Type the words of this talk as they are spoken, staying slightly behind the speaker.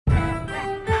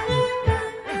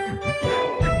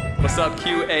What's up,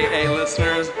 QAA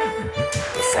listeners?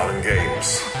 The fun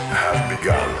games have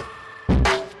begun.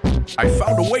 I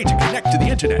found a way to connect to the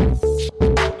internet.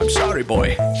 I'm sorry,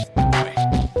 boy.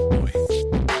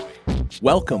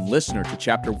 Welcome, listener, to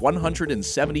Chapter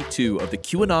 172 of the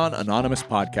QAnon Anonymous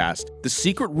podcast, the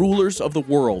Secret Rulers of the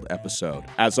World episode.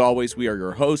 As always, we are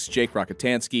your hosts, Jake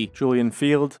Rockatansky, Julian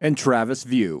Field, and Travis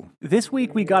View. This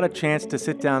week, we got a chance to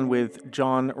sit down with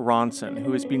Jon Ronson,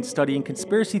 who has been studying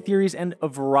conspiracy theories and a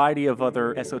variety of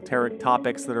other esoteric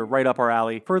topics that are right up our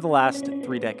alley for the last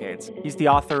 3 decades. He's the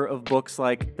author of books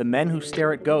like The Men Who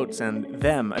Stare at Goats and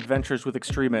Them, Adventures with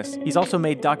Extremists. He's also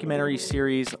made documentary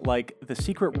series like The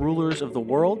Secret Rulers of the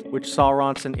World, which saw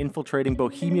Ronson infiltrating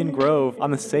Bohemian Grove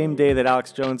on the same day that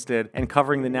Alex Jones did, and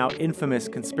covering the now infamous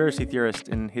conspiracy theorist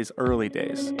in his early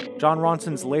days. Jon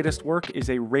Ronson's latest work is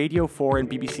a Radio 4 and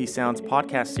BBC Sounds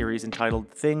podcast series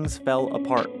entitled Things Fell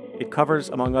Apart. It covers,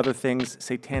 among other things,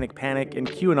 Satanic Panic and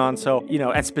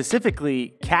QAnon, and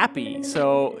specifically Cappy.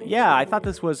 So, yeah, I thought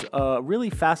this was a really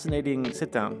fascinating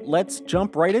sit-down. Let's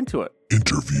jump right into it.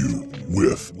 Interview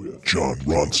with Jon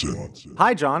Ronson.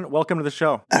 Hi, Jon. Welcome to the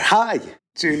show. Hi,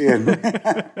 Julian.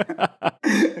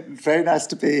 Very nice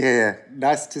to be here.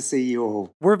 Nice to see you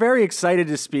all. We're very excited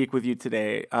to speak with you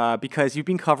today because you've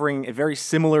been covering a very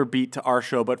similar beat to our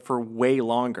show, but for way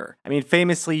longer. I mean,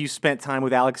 famously, you spent time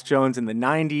with Alex Jones in the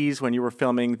 90s when you were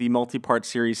filming the multi-part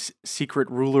series Secret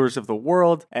Rulers of the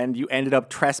World, and you ended up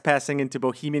trespassing into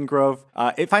Bohemian Grove.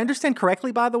 If I understand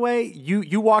correctly, by the way,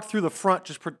 you walked through the front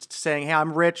just saying, hey,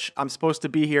 I'm rich, I'm supposed to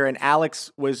be here, and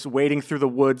Alex was wading through the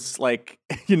woods like,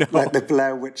 Like the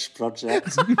Blair Witch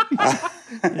Project.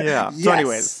 Yeah. Yes. So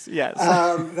anyways, yes.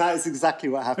 That is exactly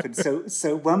what happened.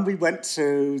 So when we went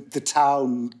to the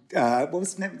town, what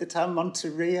was the name of the town?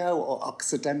 Monterio or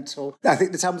Occidental? I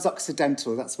think the town was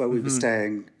Occidental. That's where we were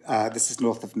staying. This is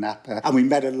north of Napa. And we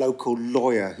met a local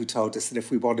lawyer who told us that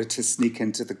if we wanted to sneak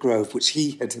into the Grove, which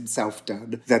he had himself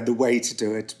done, then the way to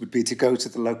do it would be to go to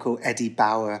the local Eddie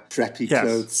Bauer preppy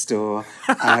clothes store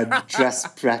and dress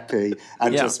preppy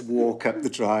and just walk up the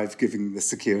drive, giving the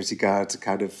security guard to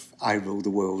kind of I rule the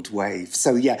world wave.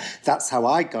 So yeah, that's how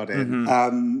I got in.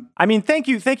 I mean, thank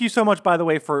you so much, by the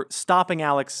way, for stopping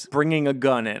Alex bringing a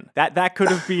gun in. That could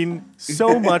have been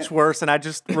so much worse. And I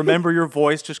just remember your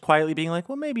voice just quietly being like,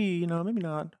 well, maybe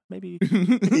not, maybe.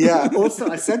 Yeah. Also,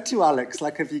 I said to Alex,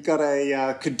 have you got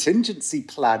a contingency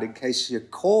plan in case you're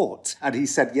caught? And he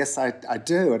said, yes, I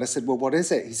do. And I said, well, what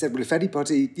is it? He said, well, if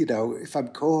anybody, if I'm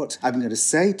caught, I'm going to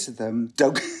say to them,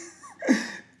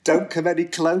 don't come any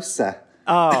closer.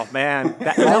 Oh, man.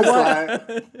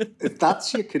 If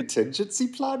that's your contingency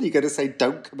plan, you're going to say,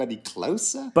 don't come any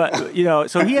closer? But,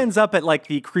 so he ends up at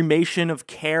the cremation of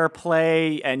Care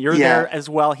play, and you're there as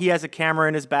well. He has a camera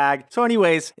in his bag. So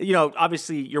anyways,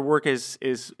 obviously your work is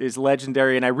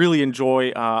legendary, and I really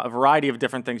enjoy a variety of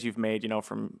different things you've made,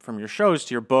 from your shows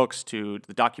to your books to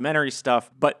the documentary stuff.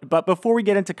 But before we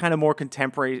get into kind of more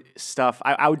contemporary stuff,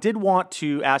 I did want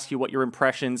to ask you what your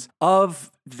impressions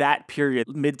of that period,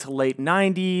 mid to late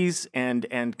 90s,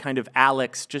 and kind of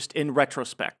Alex, just in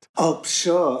retrospect. Oh,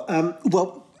 sure.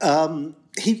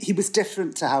 He was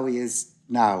different to how he is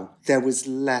now. There was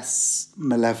less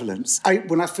malevolence.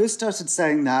 When I first started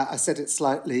saying that, I said it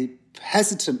slightly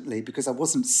hesitantly because I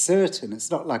wasn't certain.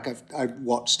 It's not like I've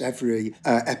watched every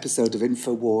episode of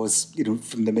InfoWars,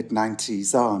 from the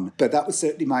mid-90s on. But that was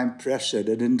certainly my impression.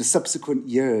 And in the subsequent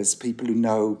years, people who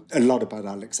know a lot about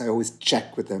Alex, I always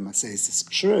check with them. I say, is this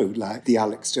true? Like the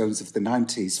Alex Jones of the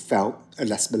 90s felt a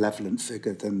less malevolent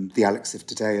figure than the Alex of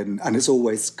today. And it's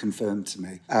always confirmed to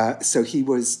me. So he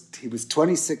was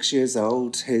 26 years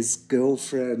old. His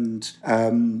girlfriend,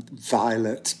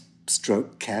 Violet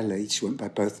Kelly, she went by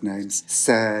both names,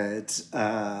 said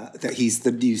that he's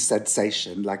the new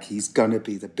sensation, like he's going to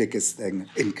be the biggest thing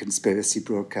in conspiracy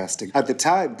broadcasting. At the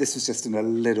time, this was just in a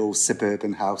little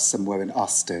suburban house somewhere in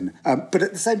Austin. But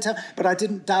at the same time, I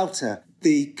didn't doubt her.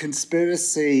 The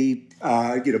conspiracy,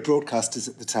 broadcasters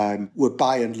at the time were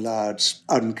by and large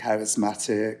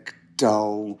uncharismatic,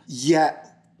 dull, yet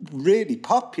really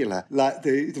popular. Like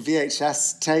the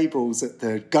VHS tables at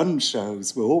the gun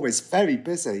shows were always very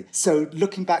busy. So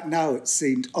looking back now, it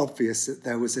seemed obvious that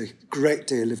there was a great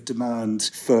deal of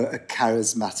demand for a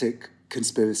charismatic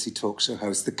conspiracy talk show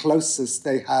host. The closest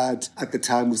they had at the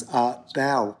time was Art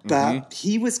Bell. But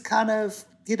he was kind of,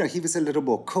 he was a little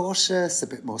more cautious, a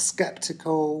bit more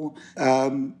skeptical.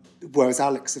 Whereas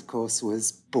Alex, of course,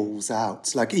 was balls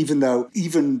out.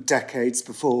 Even decades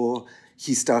before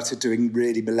he started doing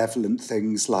really malevolent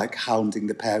things like hounding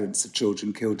the parents of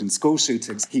children killed in school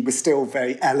shootings. He was still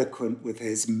very eloquent with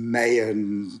his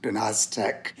Mayan and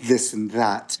Aztec this and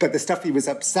that. But the stuff he was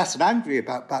upset and angry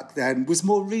about back then was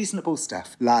more reasonable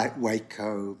stuff, like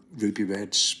Waco, Ruby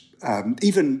Ridge.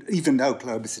 Even though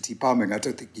Oklahoma City bombing, I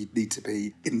don't think you'd need to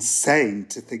be insane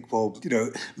to think, well,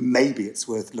 maybe it's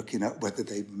worth looking at whether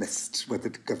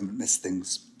the government missed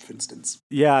things, for instance.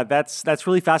 Yeah, that's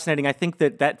really fascinating. I think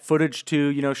that footage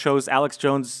too, shows Alex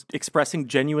Jones expressing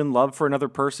genuine love for another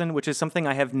person, which is something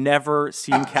I have never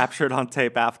seen captured on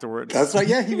tape afterwards. That's right.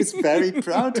 Yeah, he was very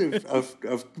proud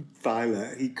of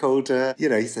Violet. He called her,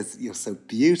 he says, "You're so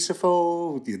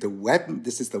beautiful.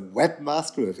 This is the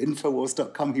webmaster of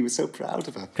Infowars.com." He was so proud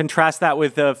of her. Contrast that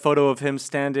with the photo of him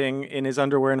standing in his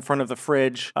underwear in front of the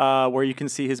fridge, where you can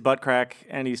see his butt crack,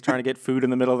 and he's trying to get food in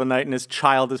the middle of the night, and his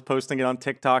child is posting it on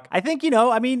TikTok. I think,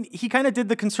 he kind of did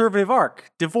the conservative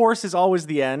arc. Divorce is always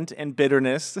the end, and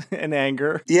bitterness and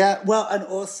anger. Yeah, well, and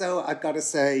also, I've got to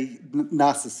say,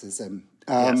 narcissism.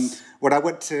 Yes. When I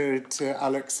went to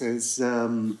Alex's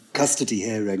custody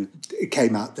hearing, it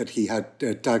came out that he had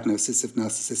a diagnosis of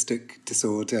narcissistic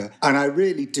disorder. And I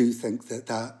really do think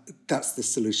that's the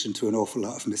solution to an awful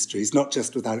lot of mysteries, not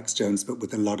just with Alex Jones, but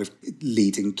with a lot of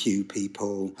leading Q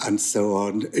people and so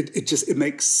on. It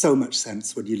makes so much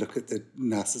sense when you look at the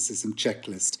narcissism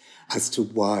checklist as to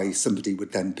why somebody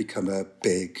would then become a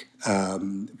big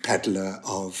peddler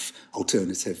of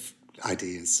alternative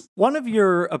ideas. One of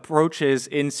your approaches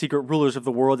in Secret Rulers of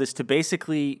the World is to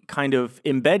basically kind of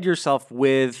embed yourself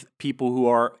with people who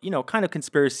are, kind of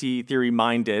conspiracy theory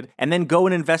minded, and then go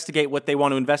and investigate what they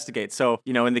want to investigate. So,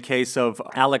 in the case of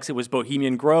Alex, it was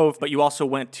Bohemian Grove, but you also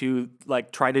went to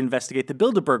try to investigate the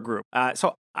Bilderberg Group.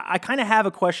 So I kind of have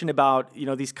a question about,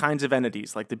 these kinds of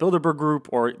entities, like the Bilderberg Group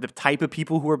or the type of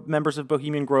people who are members of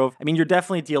Bohemian Grove. I mean, you're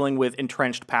definitely dealing with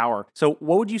entrenched power. So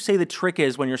what would you say the trick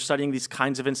is when you're studying these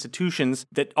kinds of institutions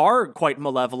that are quite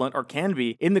malevolent or can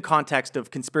be in the context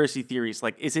of conspiracy theories?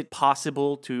 Is it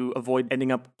possible to avoid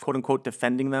ending up, quote unquote,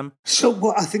 defending them? Sure.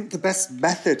 Well, I think the best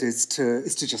method is to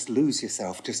just lose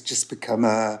yourself. Just become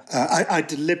I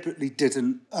deliberately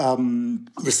didn't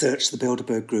research the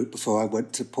Bilderberg Group before I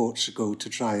went to Portugal to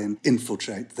try and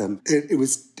infiltrate them. It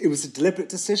was a deliberate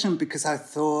decision because I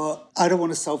thought, I don't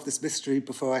want to solve this mystery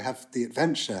before I have the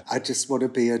adventure. I just want to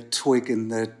be a twig in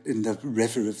the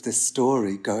river of this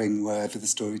story, going wherever the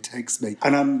story takes me.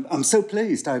 And I'm so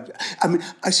pleased. I mean,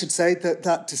 I should say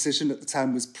that decision at the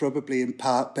time was probably in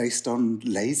part based on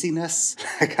laziness.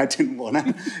 I didn't want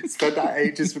to spend that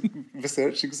ages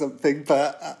researching something,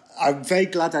 but I'm very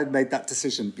glad I'd made that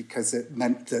decision because it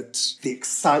meant that the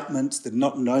excitement, the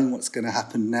not knowing what's going to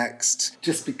happen next,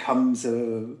 just becomes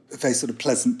a very sort of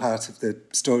pleasant part of the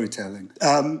storytelling.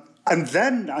 And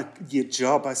then your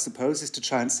job, I suppose, is to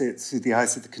try and see it through the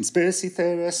eyes of the conspiracy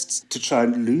theorists, to try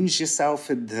and lose yourself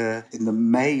in the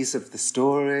maze of the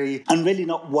story, and really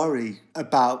not worry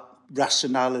about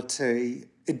rationality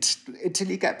until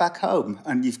you get back home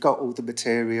and you've got all the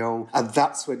material. And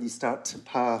that's when you start to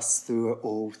pass through it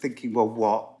all, thinking,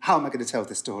 well, how am I going to tell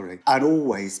the story? And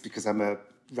always, because I'm a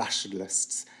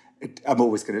rationalist, I'm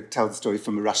always going to tell the story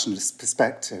from a rationalist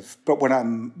perspective. But when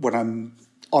I'm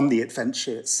on the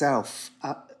adventure itself,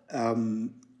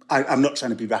 I'm not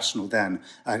trying to be rational then.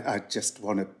 I just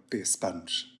want to be a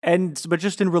sponge. But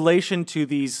just in relation to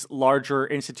these larger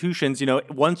institutions,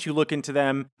 once you look into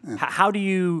them, how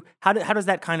does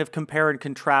that kind of compare and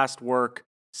contrast work?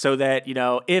 So that,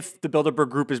 if the Bilderberg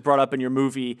Group is brought up in your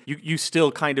movie, you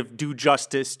still kind of do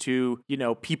justice to,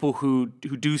 people who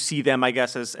do see them, I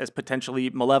guess, as potentially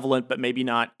malevolent, but maybe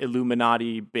not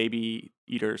Illuminati baby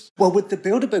eaters. Well, with the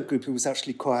Bilderberg Group, it was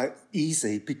actually quite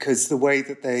easy because the way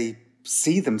that they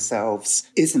see themselves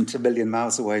isn't a million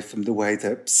miles away from the way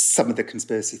that some of the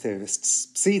conspiracy theorists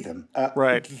see them.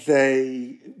 Right.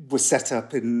 They were set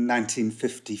up in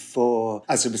 1954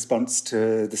 as a response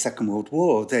to the Second World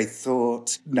War. They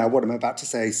thought, now what I'm about to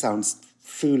say sounds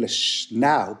foolish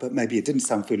now, but maybe it didn't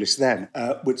sound foolish then,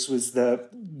 which was that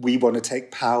we want to take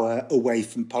power away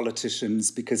from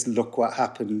politicians because look what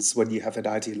happens when you have an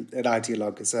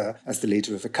ideologue as the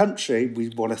leader of a country. We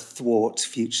want to thwart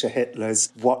future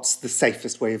Hitlers. What's the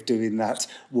safest way of doing that?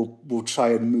 We'll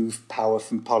try and move power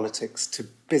from politics to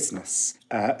business.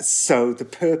 So the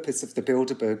purpose of the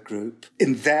Bilderberg Group,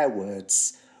 in their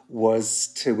words, was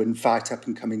to invite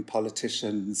up-and-coming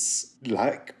politicians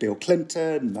like Bill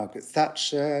Clinton, Margaret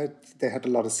Thatcher. They had a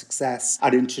lot of success,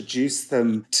 and introduce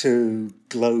them to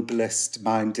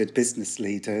globalist-minded business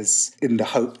leaders in the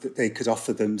hope that they could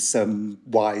offer them some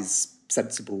wise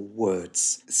sensible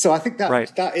words. So I think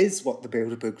that is what the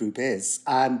Bilderberg Group is.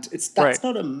 And that's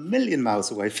not a million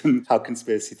miles away from how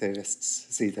conspiracy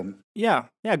theorists see them. Yeah.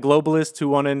 Globalists who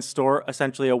want to install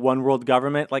essentially a one world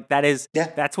government. Like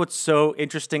that's what's so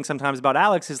interesting sometimes about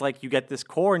Alex is like you get this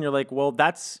core and you're like, well,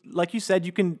 that's like you said,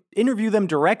 you can interview them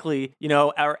directly,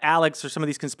 or Alex or some of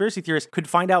these conspiracy theorists could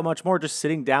find out much more just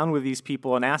sitting down with these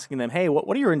people and asking them, hey,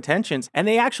 what are your intentions? And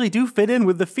they actually do fit in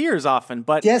with the fears often.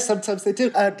 But yeah, sometimes they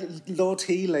do. Lord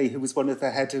Healy, who was one of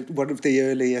the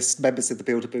earliest members of the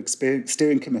Bilderberg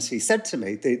Steering Committee, said to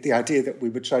me the idea that we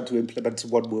were trying to implement a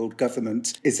one world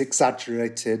government is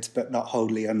exaggerated but not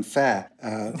wholly unfair.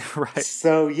 Right.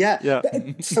 So, yeah.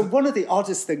 So one of the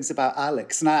oddest things about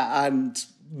Alex, and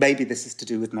maybe this is to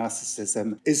do with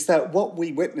narcissism, is that what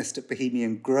we witnessed at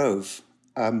Bohemian Grove,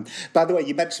 by the way,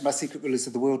 you mentioned my Secret Rulers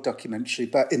of the World documentary,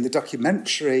 but in the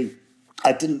documentary,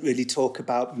 I didn't really talk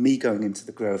about me going into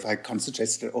the Grove. I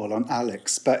concentrated it all on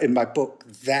Alex. But in my book,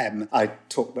 Them, I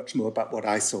talk much more about what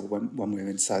I saw when we were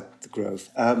inside the Grove.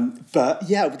 But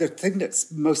yeah, the thing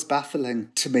that's most baffling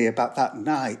to me about that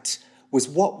night was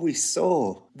what we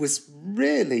saw was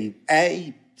really,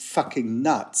 A, fucking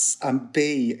nuts, and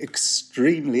B,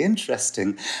 extremely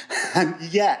interesting. And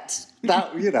yet,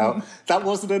 that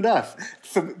wasn't enough.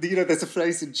 There's a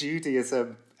phrase in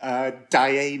Judaism,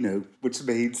 Dayenu, which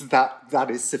means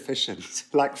that is sufficient.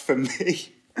 Like for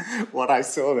me, what I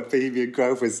saw at Bohemian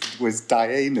Grove was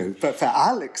Dayenu. But for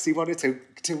Alex, he wanted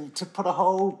to put a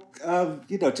whole,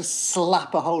 just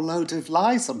slap a whole load of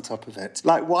lies on top of it.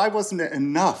 Like, why wasn't it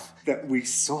enough that we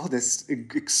saw this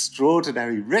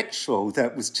extraordinary ritual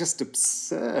that was just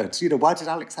absurd? Why did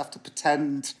Alex have to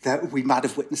pretend that we might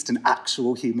have witnessed an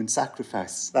actual human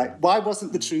sacrifice? Like, why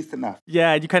wasn't the truth enough?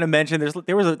 Yeah, you kind of mentioned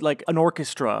there was an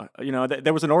orchestra.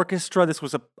 There was an orchestra. This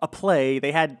was a play.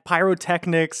 They had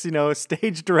pyrotechnics,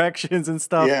 stage directions and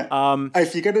stuff. Yeah.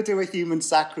 If you're going to do a human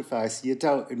sacrifice, you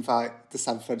don't invite the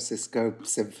San Francisco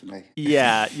Symphony.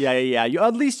 Yeah.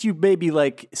 At least you maybe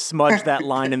smudge that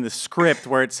line in the script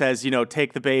where it says,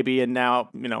 take the baby and now,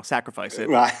 sacrifice it.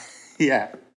 Right.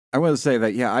 Yeah. I want to say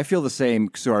that, I feel the same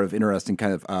sort of interesting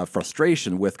kind of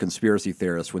frustration with conspiracy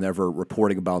theorists whenever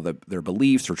reporting about their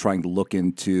beliefs or trying to look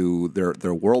into their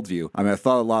worldview. I mean, I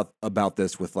thought a lot about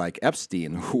this with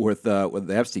Epstein, with the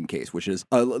Epstein case, which is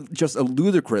just a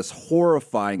ludicrous,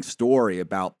 horrifying story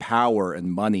about power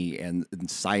and money and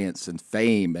science and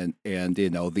fame and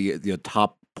the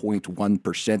top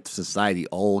 0.1% of society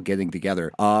all getting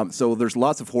together. So there's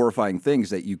lots of horrifying things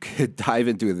that you could dive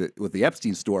into with the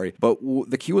Epstein story. But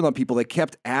the QAnon people, they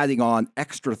kept adding on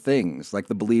extra things, like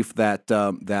the belief that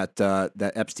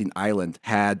Epstein Island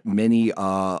had many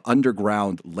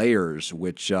underground layers,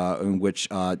 in which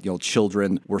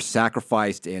children were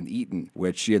sacrificed and eaten,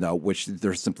 which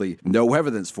there's simply no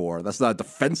evidence for. That's not a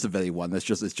defense of anyone. It's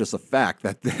just a fact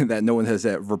that no one has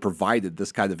ever provided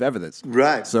this kind of evidence.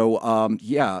 Right. So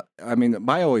I mean,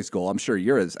 my always goal, I'm sure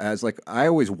yours, I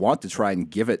always want to try and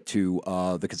give it to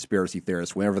the conspiracy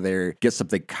theorists whenever they get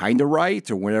something kind of right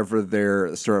or whenever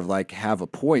they're sort of have a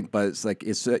point. But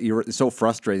it's so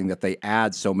frustrating that they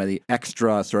add so many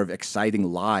extra sort of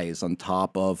exciting lies on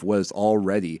top of what is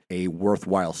already a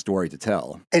worthwhile story to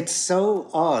tell. It's so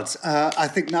odd. I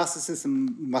think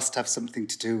narcissism must have something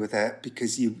to do with it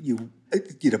because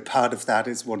part of that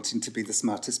is wanting to be the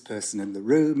smartest person in the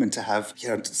room and to have,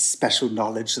 special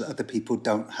knowledge that other people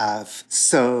don't have.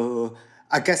 So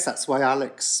I guess that's why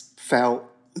Alex felt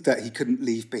that he couldn't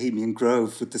leave Bohemian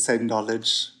Grove with the same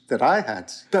knowledge that I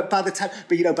had. But by the time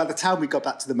we got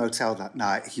back to the motel that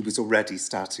night, he was already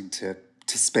starting to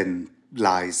spin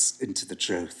lies into the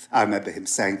truth. I remember him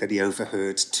saying that he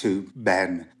overheard two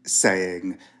men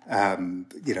saying,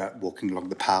 walking along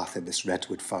the path in this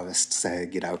redwood forest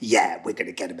saying, yeah, we're going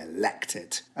to get him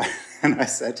elected. And I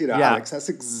said, Alex, that's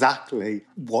exactly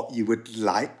what you would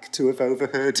like to have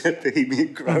overheard at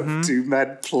Bohemian Grove, mm-hmm. Two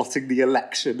men plotting the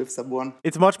election of someone.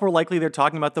 It's much more likely they're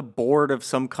talking about the board of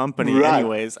some company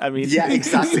anyways. I mean... Yeah,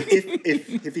 exactly.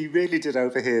 If he really did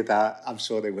overhear that, I'm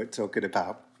sure they weren't talking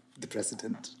about the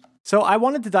president. So I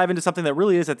wanted to dive into something that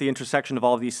really is at the intersection of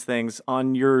all of these things.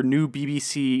 On your new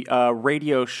BBC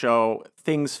radio show,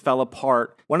 Things Fell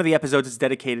Apart, one of the episodes is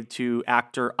dedicated to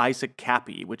actor Isaac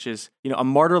Kappy, which is, a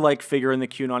martyr-like figure in the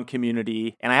QAnon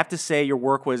community. And I have to say, your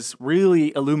work was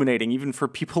really illuminating, even for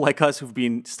people like us who've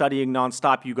been studying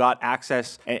nonstop. You got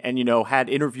access and had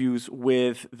interviews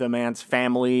with the man's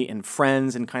family and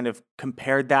friends and kind of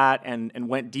compared that and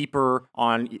went deeper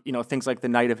on, things like the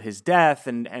night of his death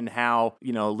and how,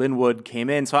 Linwood came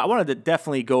in. So I wanted to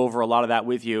definitely go over a lot of that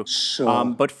with you. Sure.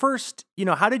 But first,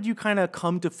 how did you kind of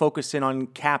come to focus in on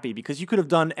Cappy? Because you could have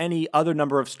done any other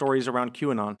number of stories around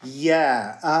QAnon.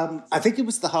 Yeah, I think it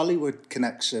was the Hollywood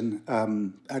connection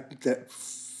that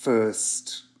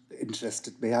first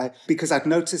interested me. Because I'd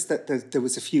noticed that there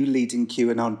was a few leading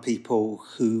QAnon people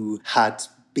who had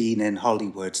been in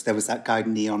Hollywood. There was that guy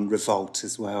Neon Revolt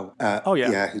as well.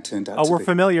 Yeah, who turned out to we're be...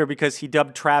 familiar because he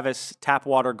dubbed Travis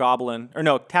Tapwater Goblin. Or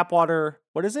no, Tapwater...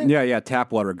 What is it? Yeah,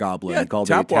 Tapwater Goblin. Yeah, he called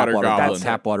Tapwater me Goblin.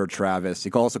 Tapwater Travis.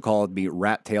 He also called me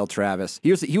Rat Tail Travis.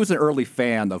 He was an early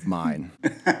fan of mine.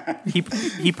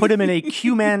 He put him in a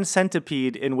Q-Man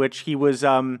centipede in which he was,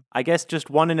 I guess, just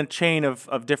one in a chain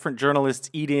of different journalists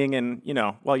eating and, you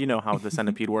know how the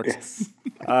centipede works.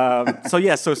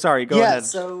 Yes. So sorry, go ahead. Yeah,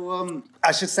 so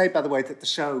I should say, by the way, that the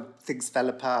show Things Fell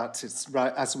Apart, it's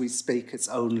right as we speak, it's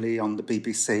only on the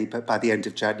BBC, but by the end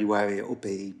of January it will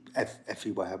be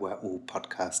everywhere where all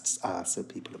podcasts are, so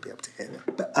people will be able to hear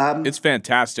it. But, it's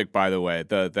fantastic, by the way.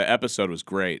 The episode was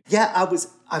great. Yeah,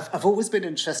 I've always been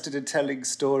interested in telling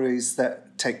stories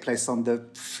that take place on the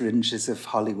fringes of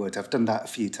Hollywood. I've done that a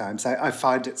few times. I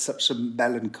find it such a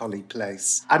melancholy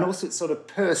place. And also it's sort of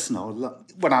personal.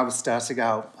 When I was starting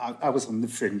out, I was on the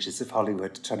fringes of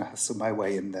Hollywood trying to hustle my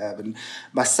way in there. And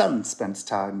my son spends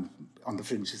time on the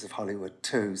fringes of Hollywood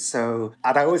too.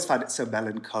 And I always find it so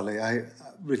melancholy. I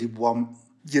really want,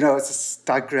 it's a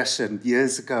digression.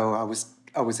 Years ago,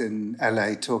 I was in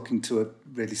LA talking to a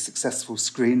really successful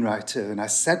screenwriter, and I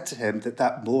said to him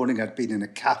that morning I'd been in a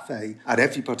cafe and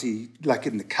everybody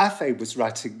in the cafe was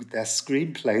writing their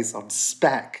screenplays on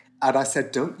spec. And I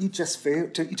said, don't you just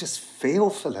feel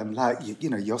for them?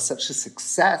 You're such a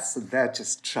success and they're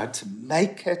just trying to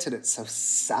make it and it's so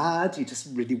sad. You just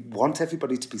really want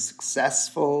everybody to be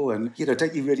successful and,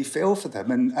 don't you really feel for them?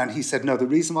 And he said, no, the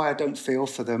reason why I don't feel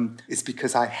for them is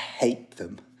because I hate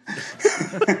them.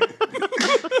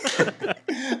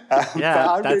 Yeah, but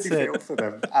I that's really it. feel for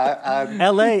them.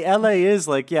 LA is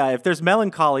if there's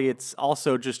melancholy, it's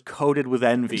also just coated with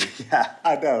envy. Yeah,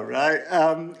 I know, right?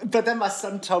 But then my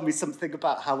son told me something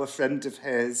about how a friend of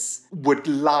his would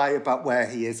lie about where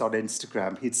he is on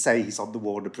Instagram. He'd say he's on the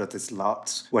Warner Brothers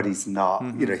lot when he's not.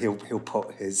 Mm-hmm. He'll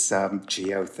put his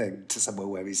geo thing to somewhere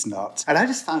where he's not. And I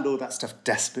just found all that stuff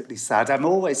desperately sad. I'm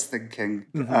always thinking,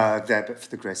 there, but for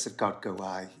the grace of God go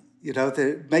I.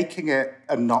 The making it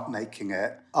and not making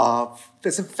it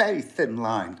there's a very thin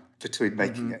line between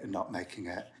making it and not making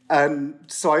it. And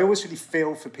so I always really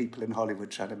feel for people in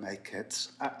Hollywood trying to make it.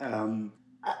 And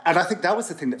I think that was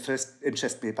the thing that first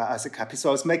interested me about Isaac Kappy. So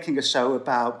I was making a show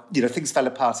about, Things Fell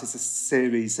Apart is a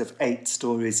series of 8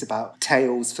 stories about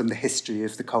tales from the history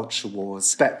of the culture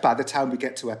wars. But by the time we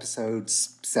get to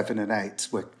episodes 7 and 8,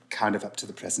 we're kind of up to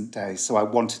the present day. So I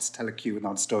wanted to tell a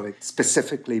QAnon story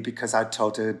specifically because I'd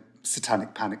told a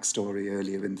Satanic Panic story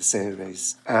earlier in the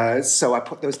series. So I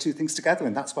put those two things together,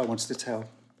 and that's why I wanted to tell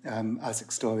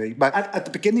Isaac's story. But at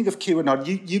the beginning of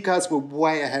QAnon, you guys were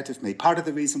way ahead of me. Part of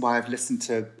the reason why I've listened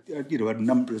to a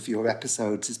number of your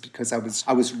episodes is because I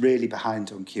was really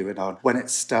behind on QAnon. When it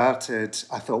started,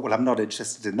 I thought, well, I'm not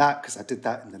interested in that because I did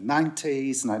that in the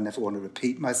 90s and I never want to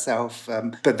repeat myself.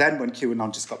 But then when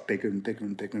QAnon just got bigger and bigger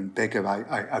and bigger and bigger,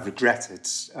 I regretted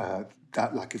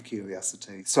that lack of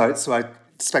curiosity. So I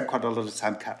spent quite a lot of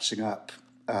time catching up.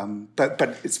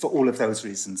 But it's for all of those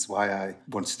reasons why I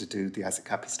wanted to do the Isaac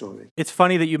Kappy story. It's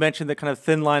funny that you mentioned the kind of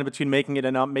thin line between making it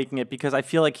and not making it, because I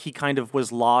feel like he kind of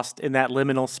was lost in that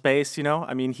liminal space,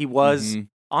 I mean, he was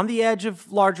on the edge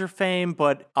of larger fame,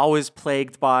 but always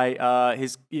plagued by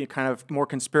his kind of more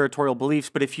conspiratorial beliefs.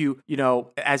 But if you,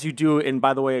 as you do in,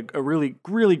 by the way, a really,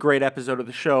 really great episode of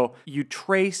the show, you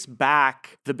trace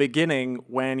back the beginning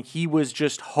when he was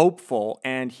just hopeful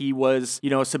and he was,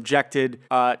 subjected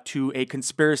to a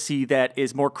conspiracy that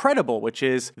is more credible, which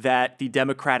is that the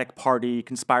Democratic Party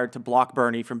conspired to block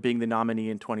Bernie from being the nominee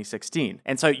in 2016.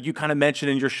 And so you kind of mentioned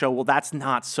in your show, well, that's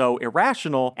not so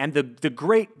irrational. And the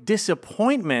great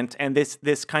disappointment and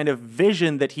this kind of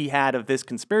vision that he had of this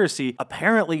conspiracy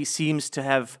apparently seems to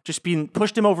have just been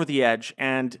pushed him over the edge,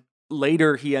 and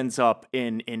later he ends up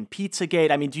in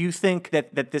Pizzagate. I mean, do you think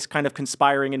that this kind of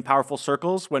conspiring in powerful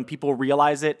circles, when people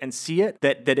realize it and see it,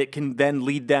 that it can then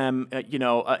lead them,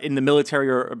 in the military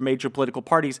or major political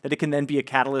parties, that it can then be a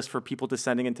catalyst for people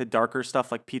descending into darker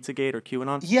stuff like Pizzagate or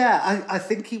QAnon? Yeah, I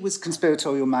think he was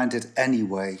conspiratorial-minded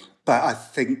anyway, but I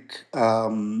think...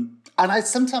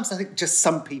 sometimes I think just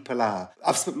some people are.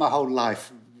 I've spent my whole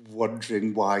life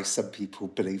wondering why some people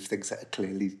believe things that are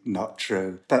clearly not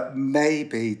true. But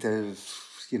maybe the,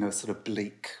 sort of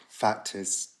bleak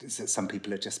factors is that some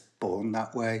people are just born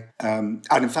that way. And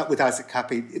in fact, with Isaac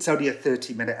Cappy, it's only a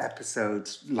 30-minute episode,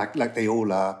 like they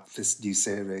all are, this new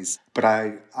series. But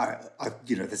I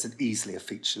there's easily a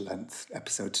feature-length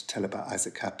episode to tell about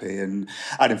Isaac Cappy. And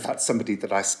in fact, somebody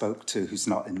that I spoke to who's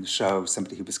not in the show,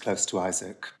 somebody who was close to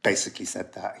Isaac, basically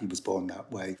said that he was born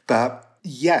that way. But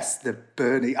yes, the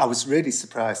Bernie, I was really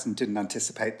surprised and didn't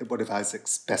anticipate that one of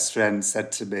Isaac's best friends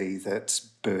said to me that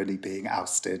Bernie being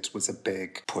ousted was a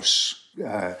big push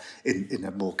in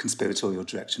a more conspiratorial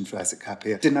direction for Isaac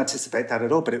Cappy. I didn't anticipate that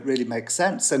at all, but it really makes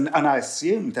sense. And I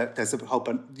assume that there's a whole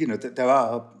bunch,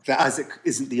 that Isaac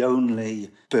isn't the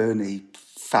only Bernie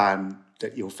fan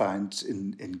that you'll find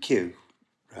in Q,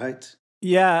 right?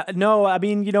 Yeah, no, I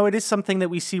mean, it is something that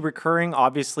we see recurring.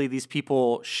 Obviously, these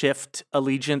people shift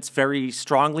allegiance very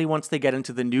strongly once they get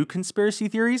into the new conspiracy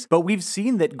theories. But we've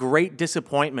seen that great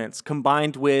disappointments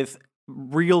combined with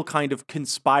real kind of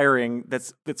conspiring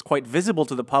that's quite visible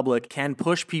to the public can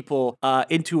push people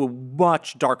into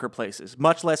much darker places,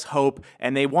 much less hope,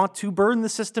 and they want to burn the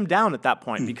system down at that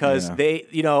point because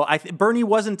Bernie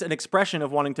wasn't an expression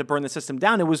of wanting to burn the system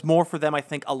down. It was more for them, I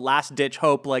think, a last-ditch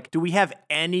hope, like, do we have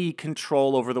any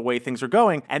control over the way things are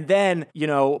going? And then,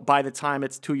 by the time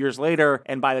it's 2 years later,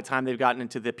 and by the time they've gotten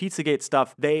into the Pizzagate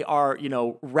stuff, they are,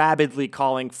 rabidly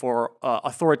calling for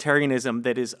authoritarianism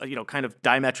that is, kind of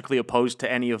diametrically opposed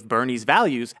to any of Bernie's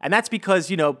values. And that's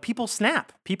because, people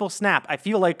snap. I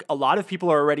feel like a lot of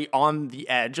people are already on the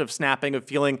edge of snapping, of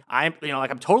feeling I'm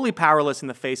totally powerless in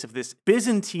the face of this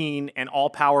Byzantine and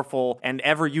all-powerful and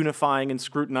ever-unifying and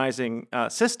scrutinizing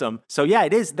system. So yeah,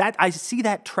 it is that I see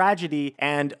that tragedy,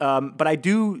 and but I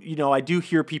do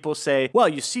hear people say, well,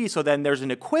 you see, so then there's an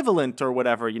equivalent or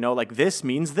whatever, like this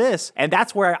means this. And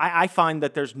that's where I find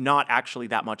that there's not actually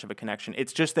that much of a connection.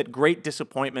 It's just that great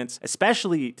disappointments,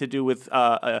 especially to do with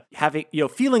having,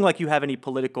 feeling like you have any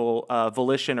political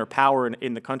volition or power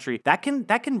in the country, that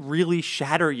can really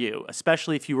shatter you,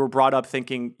 especially if you were brought up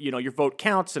thinking, your vote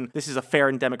counts and this is a fair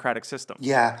and democratic system.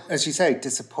 Yeah, as you say,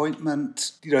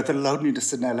 disappointment, the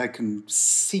loneliness in LA can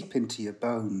seep into your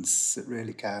bones. It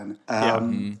really can.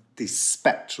 These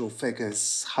spectral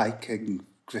figures hiking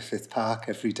Griffith Park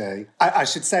every day. I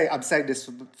should say, I'm saying this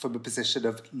from a position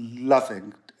of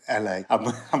loving LA.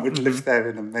 I would live there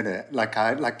in a minute. Like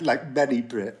many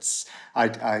Brits,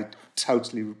 I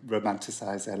totally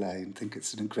romanticize LA and think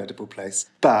it's an incredible place.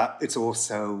 But it's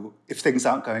also, if things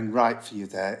aren't going right for you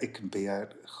there, it can be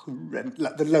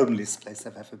the loneliest place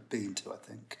I've ever been to, I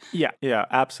think. Yeah,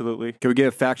 absolutely. Can we get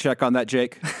a fact check on that,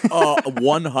 Jake?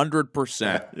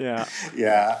 100%. Yeah.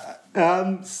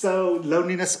 So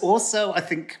loneliness also, I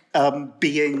think,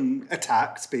 being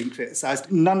attacked, being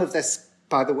criticized. None of this,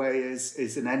 by the way,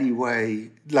 is in any way,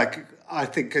 like, I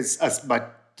think as my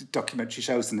documentary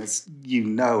shows, and as you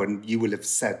know, and you will have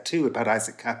said too about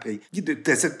Isaac Cappy, he did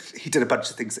a bunch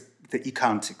of things that you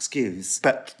can't excuse,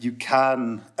 but you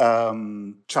can try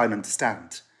and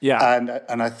understand. Yeah.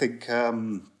 And I think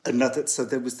so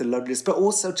there was the loneliness, but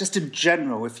also just in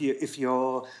general, if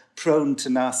you're prone to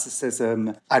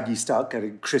narcissism and you start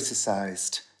getting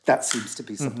criticized, that seems to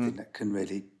be something that can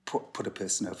really put a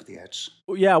person over the edge.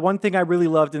 Yeah, one thing I really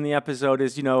loved in the episode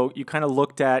is, you kind of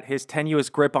looked at his tenuous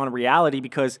grip on reality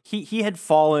because he had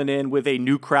fallen in with a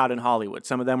new crowd in Hollywood.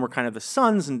 Some of them were kind of the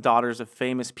sons and daughters of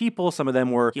famous people. Some of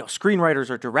them were, screenwriters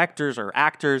or directors or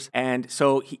actors. And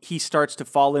so he starts to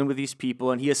fall in with these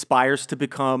people and he aspires to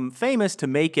become famous, to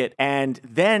make it. And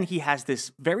then he has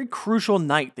this very crucial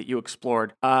night that you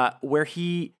explored where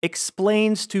he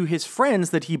explains to his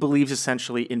friends that he believes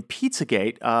essentially in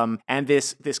Pizzagate. And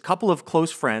this couple of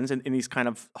close friends in these kind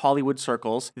of Hollywood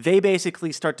circles, they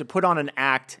basically start to put on an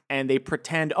act and they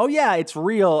pretend, oh yeah, it's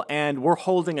real and we're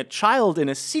holding a child in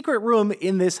a secret room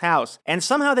in this house. And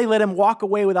somehow they let him walk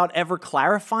away without ever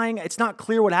clarifying. It's not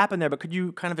clear what happened there, but could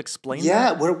you kind of explain that?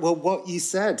 Yeah, well, what you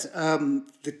said,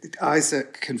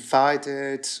 Isaac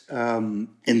confided in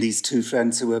these two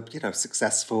friends who were,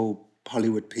 successful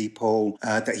Hollywood people,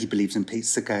 that he believed in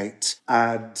Pizzagate.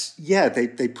 And yeah,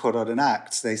 they put on an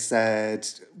act. They said,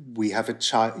 we have a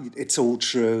child, it's all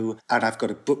true, and I've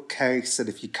got a bookcase, and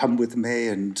if you come with me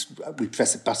and we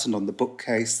press a button on the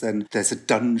bookcase, then there's a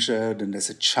dungeon and there's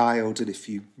a child, and if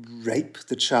you rape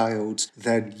the child,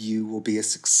 then you will be a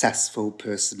successful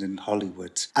person in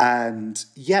Hollywood. And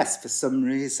yes, for some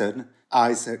reason,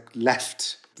 Isaac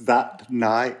left that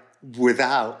night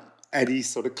without any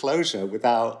sort of closure,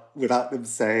 without them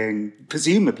saying,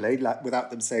 presumably,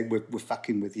 without them saying we're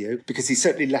fucking with you, because he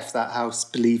certainly left that house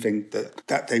believing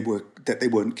that they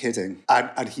weren't kidding,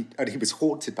 and he was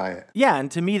haunted by it. Yeah,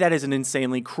 and to me that is an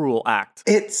insanely cruel act.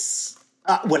 It's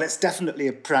Well, it's definitely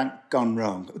a prank gone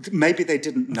wrong. Maybe they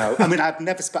didn't know. I mean, I've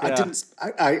never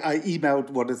I emailed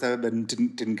one of them and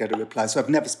didn't get a reply. So I've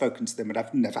never spoken to them and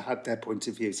I've never had their point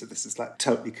of view. So this is like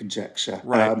totally conjecture.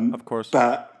 Right, of course.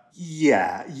 But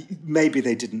yeah, maybe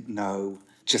they didn't know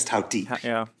just how deep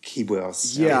he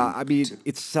was. Yeah, I mean,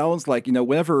 it sounds like,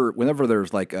 whenever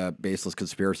there's like baseless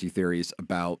conspiracy theories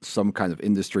about some kind of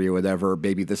industry or whatever,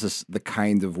 maybe this is the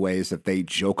kind of ways that they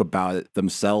joke about it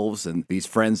themselves. And these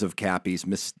friends of Cappy's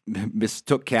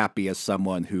mistook Cappy as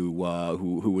someone who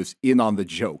was in on the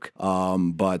joke.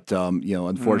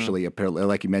 Unfortunately, apparently,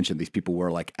 like you mentioned, these people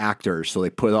were like actors, so they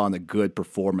put on a good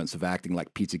performance of acting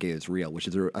like Pizzagate is real, which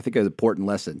is, I think, an important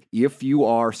lesson. If you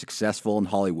are successful in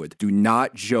Hollywood, do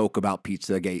not joke about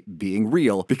Pizzagate being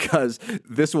real, because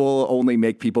this will only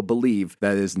make people believe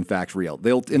that it is in fact real.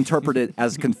 They'll interpret it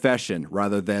as a confession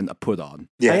rather than a put on.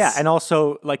 Yes. Yeah, and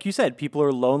also, like you said, people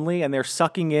are lonely and they're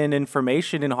sucking in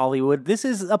information in Hollywood. This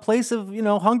is a place of,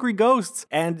 hungry ghosts,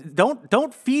 and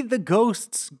don't feed the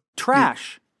ghosts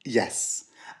trash. Yes.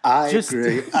 I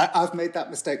agree. I've made that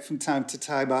mistake from time to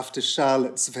time after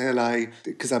Charlottesville.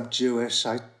 Because I'm Jewish,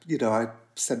 I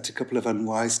sent a couple of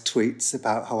unwise tweets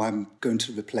about how I'm going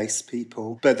to replace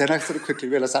people. But then I sort of quickly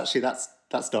realized, actually, that's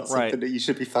not something that you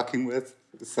should be fucking with.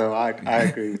 So I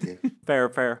agree with you.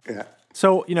 Fair. Yeah.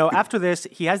 So, after this,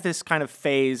 he has this kind of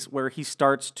phase where he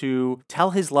starts to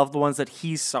tell his loved ones that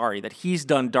he's sorry, that he's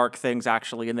done dark things,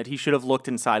 actually, and that he should have looked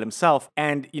inside himself.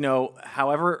 And,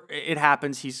 however it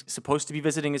happens, he's supposed to be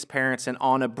visiting his parents, and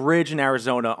on a bridge in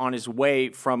Arizona, on his way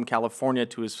from California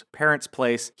to his parents'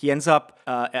 place, he ends up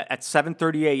at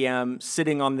 7:30 a.m.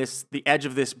 sitting on the edge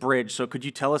of this bridge. So could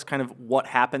you tell us kind of what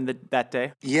happened that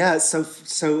day? Yeah,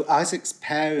 so Isaac's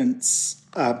parents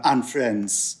and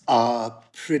friends are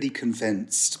pretty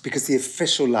convinced, because the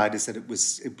official line is that it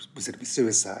was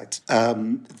suicide.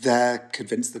 They're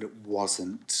convinced that it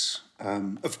wasn't.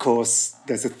 Of course,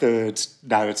 there's a third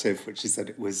narrative, which is that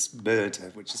it was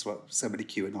murder, which is what so many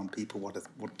QAnon people want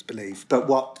to believe. But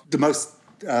what the most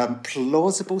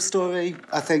plausible story,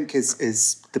 I think,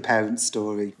 is the parents'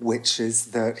 story, which is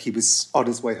that he was on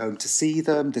his way home to see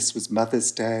them. This was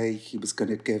Mother's Day. He was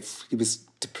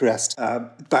depressed,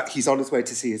 but he's on his way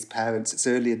to see his parents. It's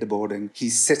early in the morning.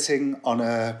 He's sitting on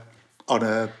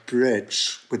a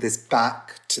bridge with his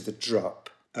back to the drop,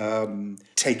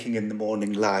 taking in the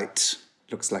morning light.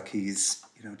 Looks like he's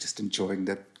just enjoying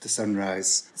the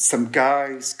sunrise. Some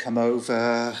guys come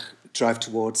over, drive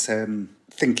towards him,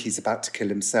 think he's about to kill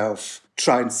himself,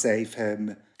 try and save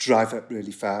him, drive up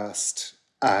really fast,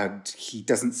 and he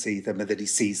doesn't see them, and then he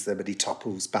sees them and he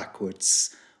topples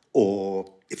backwards,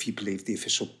 or if you believe the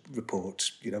official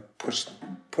report,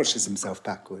 pushes himself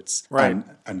backwards, right,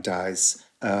 and dies.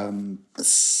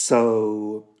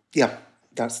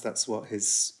 That's what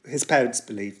his parents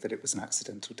believe, that it was an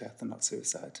accidental death and not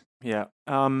suicide. Yeah.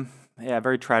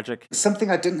 Very tragic. Something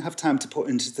I didn't have time to put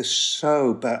into the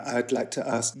show, but I'd like to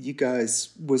ask you guys,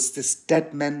 was this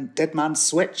dead man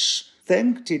switch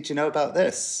thing? Did you know about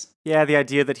this? Yeah, the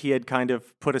idea that he had kind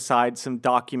of put aside some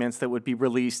documents that would be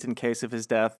released in case of his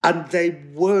death. And they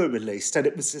were released, and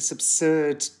it was this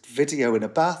absurd video in a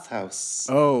bathhouse.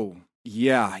 Oh,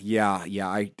 yeah.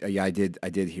 I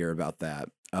did hear about that.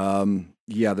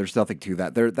 Yeah, there's nothing to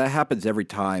that. That happens every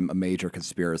time a major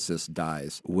conspiracist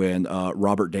dies. When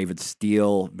Robert David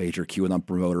Steele, major QAnon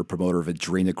promoter of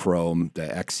adrenochrome,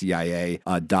 the ex-CIA,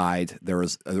 died, there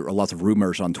was lots of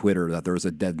rumors on Twitter that there was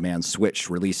a dead man switch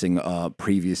releasing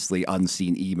previously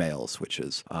unseen emails, which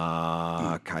is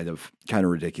kind of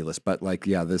ridiculous. But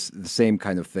the same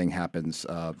kind of thing happens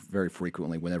very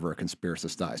frequently whenever a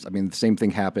conspiracist dies. I mean, the same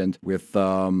thing happened with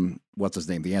what's his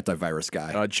name, the antivirus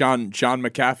guy, John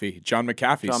McAfee.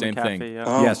 Same McAfee, thing. Yeah.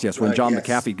 Oh, yes. When right, John yes.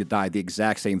 McAfee died, the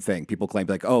exact same thing. People claimed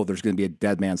there's going to be a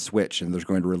dead man switch, and there's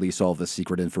going to release all this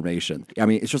secret information. I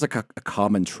mean, it's just like a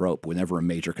common trope whenever a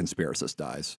major conspiracist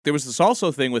dies. There was this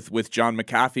also thing with John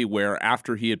McAfee where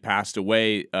after he had passed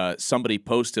away, somebody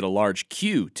posted a large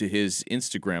Q to his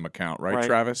Instagram account, right,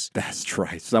 Travis? That's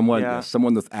right. Someone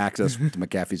with access to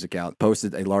McAfee's account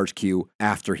posted a large Q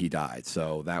after he died.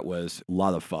 So that was a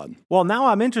lot of fun. Well, now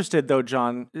I'm interested, though,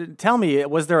 John. Tell me,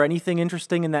 was there anything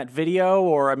interesting in that video?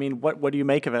 Or, I mean, what do you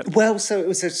make of it? Well, so it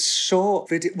was a short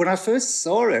video. When I first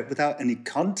saw it without any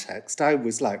context, I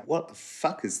was like, what the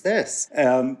fuck is this?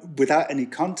 Without any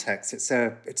context, it's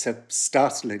a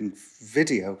startling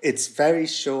video. It's very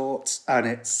short, and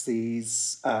it's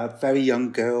these very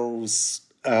young girls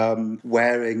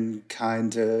wearing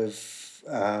kind of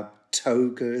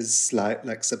togas,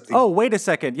 like something. Oh, wait a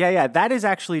second. Yeah. That is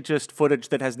actually just footage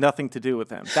that has nothing to do with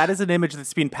him. That is an image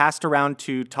that's been passed around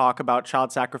to talk about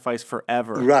child sacrifice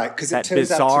forever. Right, because it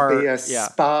turns out to be a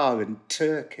spa in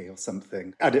Turkey or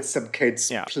something. And it's some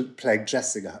kids playing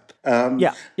dressing up.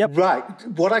 Right.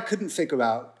 What I couldn't figure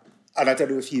out, and I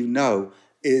don't know if you know,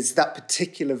 is that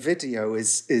particular video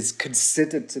is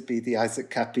considered to be the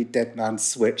Isaac Cappy Dead Man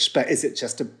Switch, but is it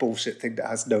just a bullshit thing that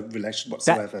has no relation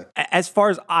whatsoever? As far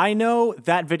as I know,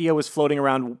 that video was floating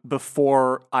around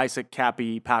before Isaac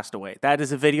Cappy passed away. That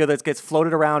is a video that gets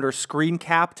floated around or screen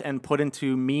capped and put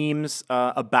into memes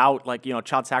about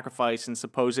child sacrifice and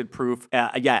supposed proof.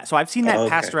 So I've seen that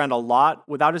passed around a lot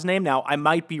without his name. Now, I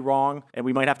might be wrong, and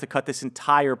we might have to cut this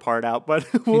entire part out, but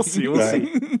we'll see. We'll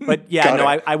see. But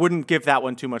I wouldn't give that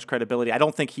one too much credibility. I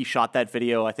don't think he shot that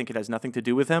video. I think it has nothing to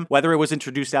do with him. Whether it was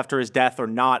introduced after his death or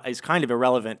not is kind of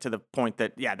irrelevant to the point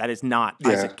that, that is not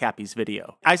Isaac Cappy's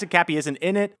video. Isaac Cappy isn't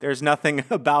in it. There's nothing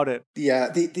about it. Yeah,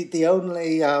 the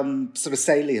only sort of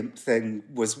salient thing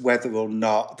was whether or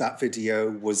not that video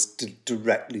was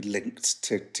directly linked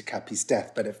to Cappy's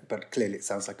death, but clearly it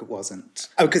sounds like it wasn't.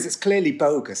 Oh, because it's clearly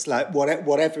bogus. Like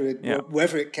wherever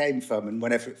it came from and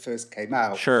whenever it first came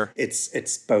out,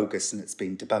 it's bogus and it's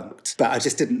been debunked. But I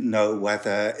just didn't know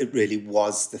whether it really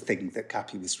was the thing that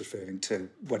Cappy was referring to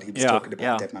when he was talking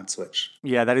about Dead Man Switch.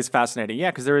 Yeah, that is fascinating.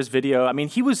 Yeah, because there is video. I mean,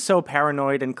 he was so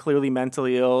paranoid and clearly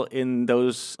mentally ill in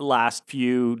those last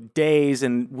few days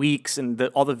and weeks, and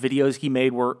all the videos he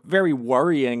made were very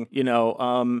worrying.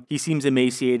 He seems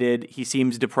emaciated, he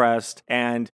seems depressed,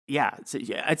 and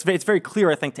it's very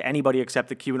clear, I think, to anybody except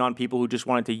the QAnon people who just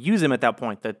wanted to use him at that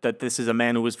point, that this is a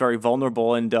man who was very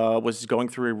vulnerable and was going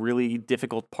through a really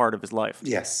difficult part of his life.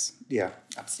 Yes, yeah,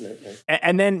 absolutely.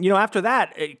 And then, after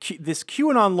that, this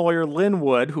QAnon lawyer, Lin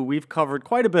Wood, who we've covered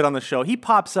quite a bit on the show, he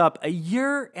pops up a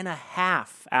year and a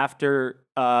half after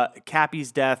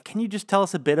Cappy's death. Can you just tell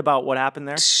us a bit about what happened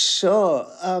there? Sure.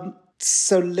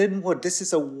 So Lin Wood, this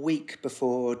is a week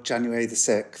before January the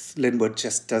 6th. Lin Wood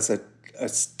just does a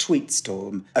tweet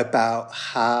storm about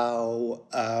how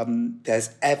there's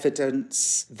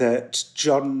evidence that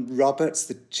John Roberts,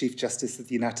 the Chief Justice of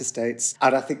the United States,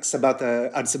 and I think some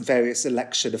various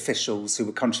election officials who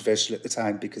were controversial at the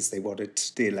time because they wanted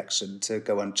the election to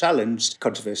go unchallenged,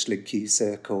 controversial in Q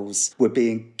circles, were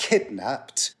being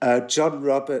kidnapped. John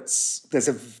Roberts,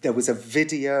 there was a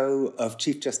video of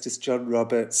Chief Justice John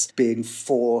Roberts being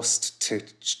forced to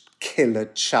kill a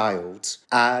child.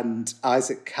 And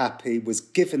Isaac Cappy was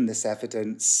given this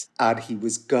evidence and he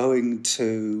was going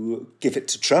to give it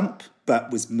to Trump, but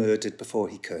was murdered before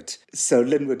he could. So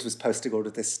Lin Wood was posting all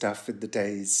of this stuff in the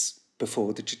days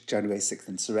before the January 6th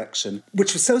insurrection,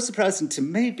 which was so surprising to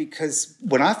me because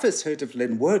when I first heard of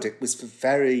Lin Wood, it was for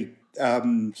very...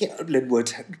 Lin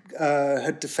Wood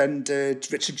had defended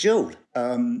Richard Jewell.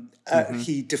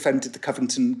 He defended the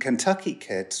Covington, Kentucky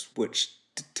kid, which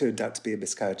turned out to be a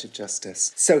miscarriage of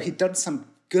justice. So he'd done some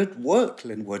good work,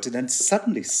 Lin Wood, and then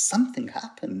suddenly something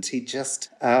happened. He just,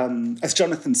 as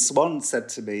Jonathan Swan said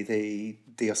to me,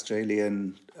 the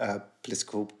Australian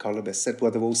political columnist, said, well,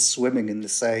 they're all swimming in the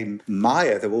same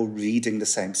mire. They're all reading the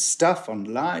same stuff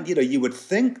online. You would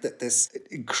think that this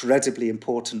incredibly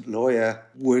important lawyer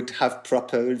would have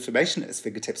proper information at his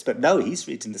fingertips, but no, he's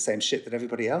reading the same shit that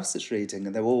everybody else is reading,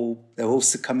 and they're all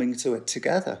succumbing to it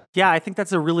together. Yeah, I think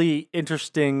that's a really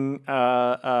interesting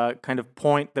kind of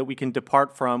point that we can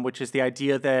depart from, which is the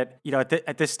idea that,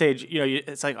 at this stage,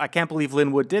 it's like, I can't believe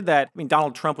Lin Wood did that. I mean,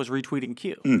 Donald Trump was retweeting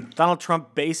Q. Donald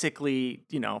Trump basically,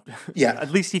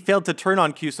 at least he failed to turn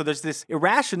on Q. So there's this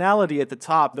irrationality at the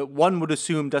top that one would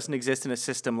assume doesn't exist in a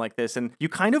system like this. And you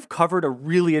kind of covered a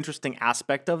really interesting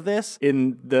aspect of this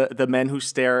in the Men Who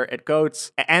Stare at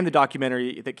Goats and the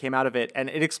documentary that came out of it. And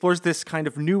it explores this kind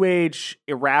of new age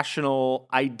irrational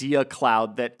idea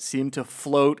cloud that seemed to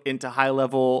float into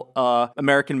high-level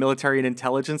American military and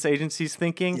intelligence agencies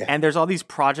thinking. Yeah. And there's all these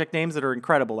project names that are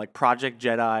incredible, like Project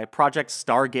Jedi, Project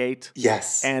Stargate.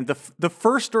 Yes. And the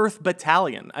First Earth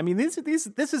Battalion. I mean, this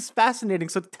is fascinating.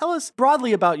 So tell us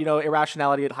broadly about,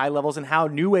 irrationality at high levels and how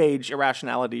New Age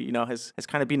irrationality, has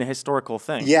kind of been a historical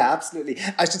thing. Yeah, absolutely.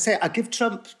 I should say I give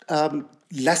Trump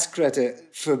less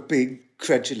credit for being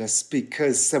credulous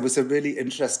because there was a really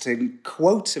interesting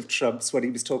quote of Trump's when he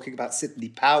was talking about Sidney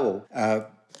Powell,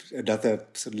 another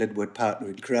sort of Lin Wood partner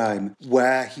in crime,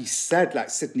 where he said, like,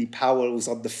 Sidney Powell was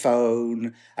on the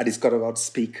phone and he's got her on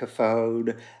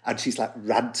speakerphone and she's like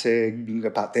ranting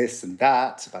about this and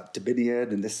that, about Dominion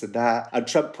and this and that. And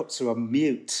Trump puts her on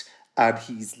mute and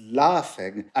he's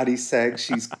laughing and he's saying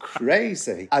she's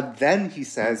crazy. And then he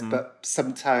says, but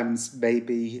sometimes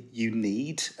maybe you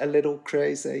need a little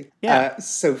crazy. Yeah.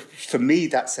 So for me,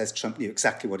 that says Trump knew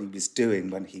exactly what he was doing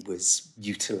when he was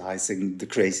utilising the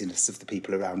craziness of the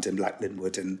people around him, like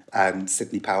Linwood and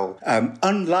Sidney Powell.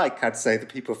 Unlike, I'd say, the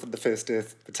people from the 1st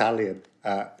Earth Battalion.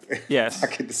 Yes.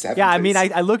 Back in the 70s. Yeah, I mean,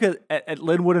 I look at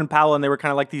Linwood and Powell, and they were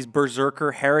kind of like these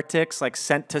berserker heretics, like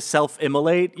sent to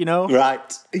self-immolate, you know?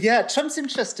 Right. Yeah, Trump's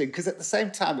interesting because at the same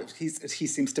time, he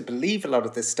seems to believe a lot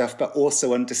of this stuff, but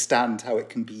also understand how it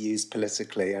can be used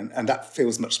politically. And that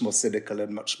feels much more cynical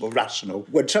and much more rational.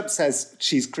 When Trump says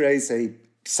she's crazy,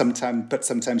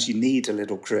 sometimes you need a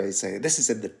little crazy. This is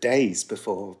in the days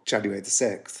before January the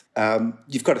 6th.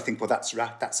 You've got to think, well,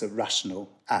 that's a rational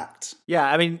act.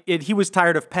 Yeah, I mean, he was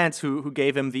tired of Pence, who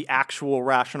gave him the actual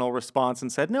rational response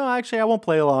and said, no, actually, I won't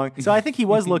play along. So I think he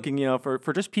was looking,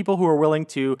 for just people who are willing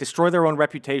to destroy their own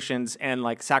reputations and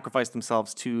like sacrifice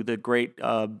themselves to the great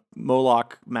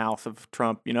Moloch mouth of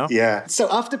Trump, Yeah. So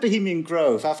after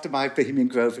my Bohemian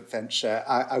Grove adventure,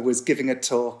 I was giving a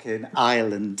talk in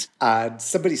Ireland, and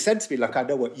somebody said to me, look, I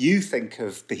know what you think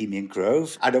of Bohemian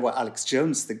Grove. I know what Alex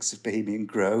Jones thinks of Bohemian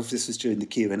Grove. This was during the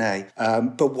Q&A.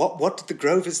 But what did the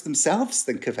Grovers themselves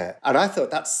think of it? And I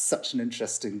thought that's such an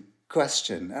interesting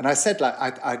question. And I said, like,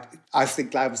 I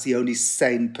think I was the only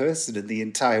sane person in the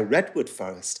entire Redwood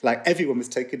Forest. Like, everyone was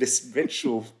taking this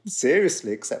ritual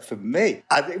seriously except for me.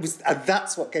 And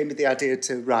that's what gave me the idea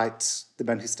to write The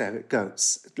Men Who Stare at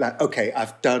Goats. Like, okay,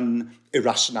 I've done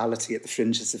irrationality at the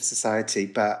fringes of society,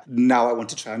 but now I want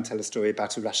to try and tell a story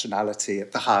about irrationality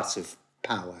at the heart of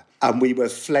power. And we were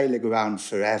flailing around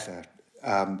forever.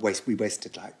 We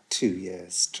wasted like 2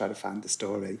 years trying to find the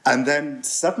story. And then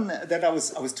suddenly, I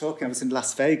was in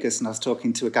Las Vegas, and I was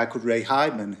talking to a guy called Ray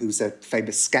Hyman, who's a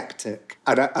famous skeptic.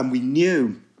 And we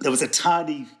knew there was a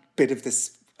tiny bit of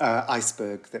this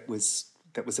iceberg that was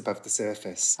above the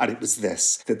surface. And it was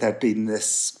that there'd been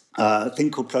this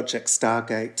thing called Project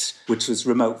Stargate, which was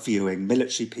remote viewing.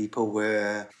 Military people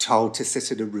were told to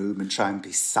sit in a room and try and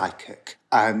be psychic.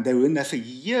 And they were in there for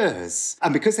years.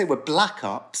 And because they were black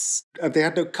ops, they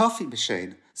had no coffee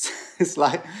machine. So it's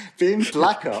like being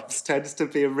black ops tends to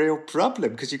be a real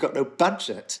problem because you've got no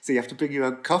budget. So you have to bring your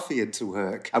own coffee into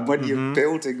work. And when your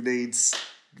building needs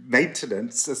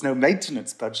maintenance, there's no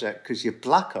maintenance budget because you're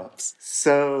black ops.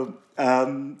 So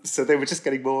they were just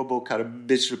getting more and more kind of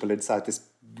miserable inside this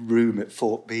room at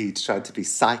Fort Meade, trying to be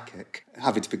psychic,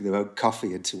 having to bring their own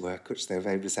coffee into work, which they were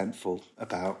very resentful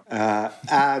about.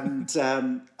 And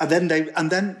then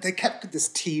they kept this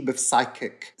team of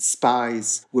psychic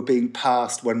spies were being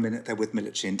passed. 1 minute they're with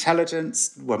military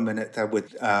intelligence, 1 minute they're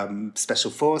with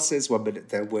special forces, 1 minute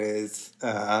they're with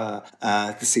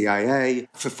the CIA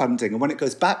for funding. And when it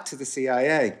goes back to the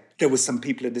CIA, there were some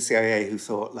people in the CIA who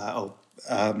thought, like,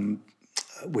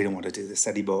 we don't want to do this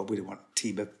anymore. We don't want a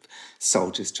team of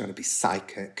soldiers trying to be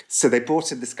psychic. So they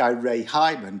brought in this guy, Ray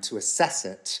Hyman, to assess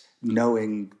it,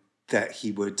 knowing that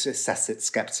he would assess it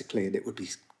skeptically and it would be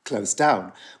closed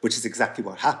down, which is exactly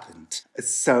what happened.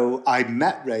 So I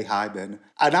met Ray Hyman,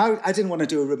 and I didn't want to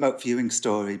do a remote viewing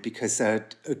story because a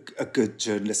good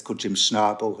journalist called Jim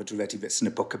Schnabel had already written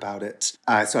a book about it.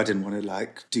 So I didn't want to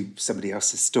do somebody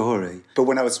else's story. But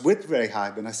when I was with Ray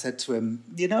Hyman, I said to him,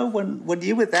 when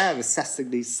you were there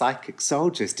assessing these psychic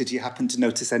soldiers, did you happen to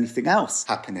notice anything else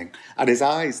happening? And his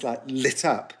eyes lit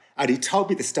up. And he told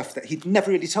me the stuff that he'd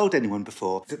never really told anyone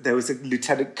before. That there was a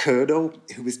lieutenant colonel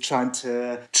who was trying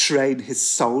to train his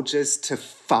soldiers to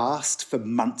fast for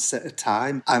months at a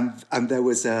time. And there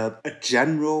was a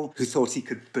general who thought he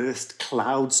could burst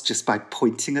clouds just by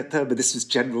pointing at them. And this was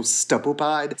General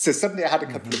Stubblebine. So suddenly I had a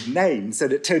couple of names.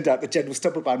 And it turned out that General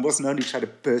Stubblebine wasn't only trying to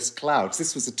burst clouds.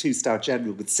 This was a 2-star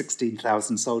general with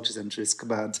 16,000 soldiers under his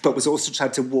command. But was also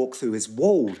trying to walk through his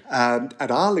wall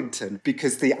at Arlington,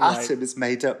 because the atom is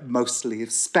made up mostly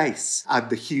of space, and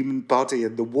the human body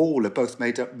and the wall are both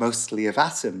made up mostly of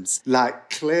atoms.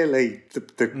 Clearly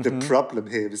the problem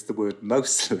here is the word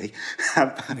mostly,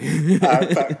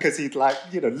 but because he'd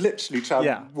literally try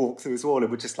and walk through his wall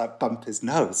and would just bump his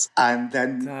nose. And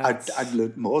then I'd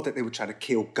learned more that they were trying to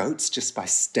kill goats just by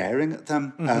staring at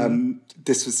them.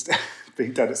 This was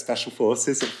being done at Special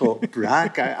Forces at Fort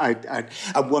Bragg.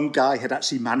 And one guy had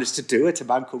actually managed to do it. A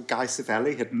man called Guy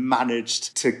Savelli had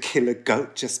managed to kill a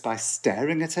goat just by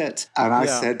staring at it. And I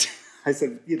said,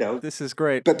 this is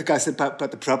great. But the guy said, but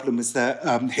the problem was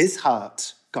that his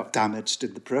heart got damaged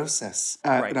in the process.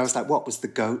 And I was like, what, was the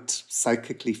goat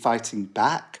psychically fighting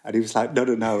back? And he was like,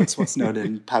 no, it's what's known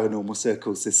in paranormal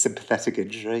circles as sympathetic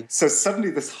injury. So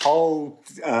suddenly this whole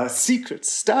secret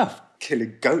stuff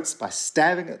killing goats by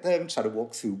staring at them, trying to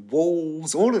walk through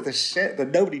walls, all of the shit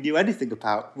that nobody knew anything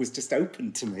about was just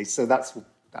open to me. So that's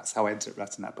how I ended up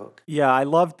writing that book. Yeah, I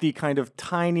loved the kind of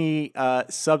tiny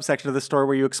subsection of the story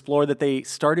where you explore that they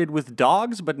started with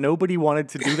dogs, but nobody wanted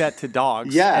to do that to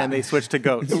dogs. Yeah. And they switched to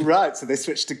goats. Right, so they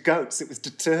switched to goats. It was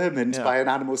determined by an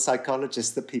animal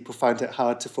psychologist that people find it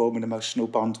hard to form an emotional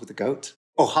bond with a goat.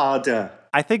 Or harder.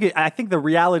 I think the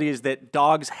reality is that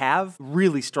dogs have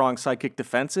really strong psychic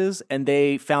defenses, and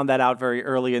they found that out very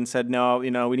early and said, no,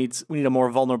 we need a more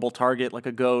vulnerable target like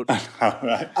a goat. All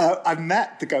right. I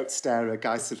met the goat starer,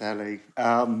 Guy Savelli.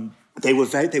 They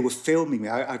were filming me.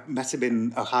 I met him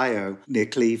in Ohio near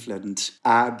Cleveland,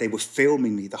 and they were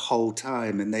filming me the whole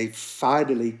time. And they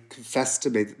finally confessed to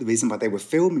me that the reason why they were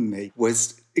filming me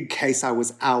was in case I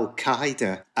was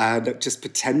Al-Qaeda and just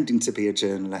pretending to be a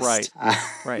journalist.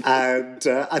 Right. And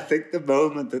I think the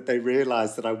moment that they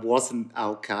realised that I wasn't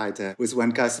Al-Qaeda was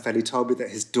when Guy Savelli told me that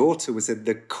his daughter was in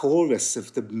the chorus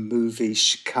of the movie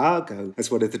Chicago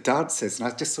as one of the dancers. And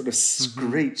I just sort of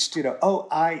screeched, oh,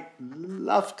 I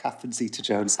love Catherine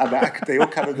Zeta-Jones. And they all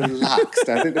kind of relaxed.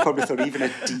 I think they probably thought even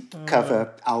a deep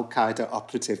cover Al-Qaeda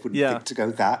operative wouldn't think to go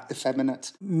that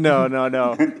effeminate. No.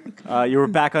 You were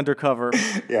back undercover.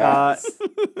 Yes.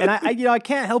 And I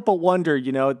can't help but wonder,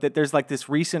 that there's like this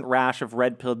recent rash of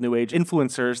red-pilled New Age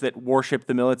influencers that worship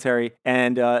the military,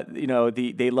 and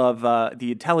they love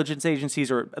the intelligence agencies,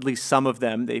 or at least some of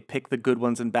them. They pick the good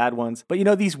ones and bad ones. But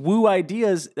these woo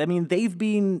ideas, I mean, they've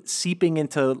been seeping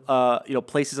into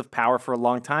places of power for a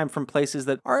long time, from places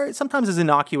that are sometimes as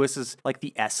innocuous as like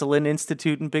the Esalen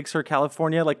Institute in Big Sur,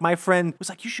 California. Like my friend was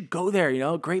like, you should go there.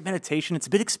 Great meditation. It's a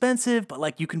bit expensive, but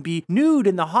like you can be nude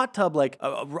in the hot tub, like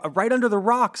right under the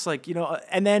rocks,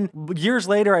 and then years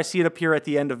later, I see it appear at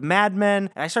the end of Mad Men,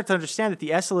 and I start to understand that the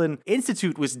Esalen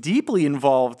Institute was deeply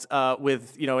involved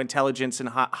with, intelligence and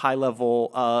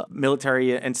high-level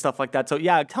military and stuff like that. So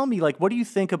yeah, tell me, what do you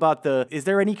think about is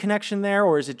there any connection there,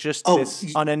 or is it just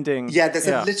this unending? Yeah, there's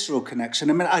a literal connection.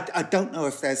 I mean, I don't know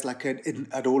if there's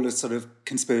at all a sort of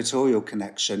conspiratorial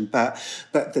connection, but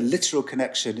the literal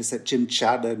connection is that Jim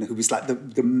Channon, who was like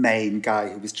the main guy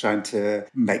who was trying to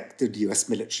make the US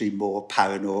military more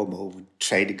paranormal,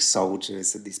 training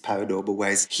soldiers in these paranormal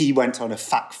ways, he went on a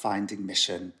fact-finding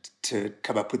mission to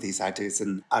come up with these ideas.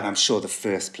 And I'm sure the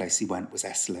first place he went was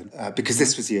Esalen, because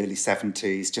this was the early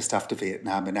 70s, just after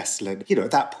Vietnam, and Esalen.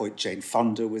 At that point, Jane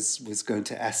Fonda was going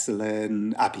to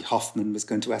Esalen, Abby Hoffman was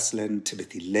going to Esalen,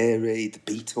 Timothy Leary, the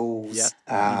Beatles,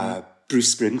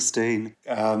 Bruce Springsteen.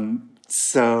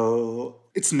 So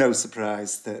it's no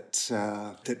surprise that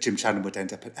Jim Channon would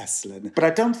end up at Esalen. But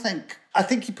I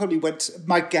think he probably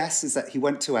my guess is that he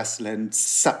went to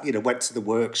Esalen, went to the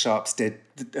workshops, did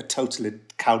a total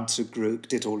encounter group,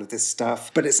 did all of this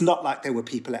stuff. But it's not like there were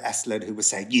people at Esalen who were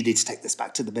saying, you need to take this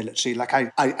back to the military. Like,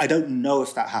 I don't know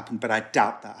if that happened, but I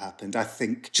doubt that happened. I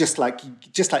think just like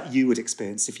you would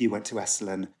experience if you went to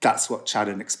Esalen, that's what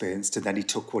Channon experienced. And then he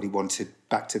took what he wanted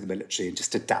back to the military and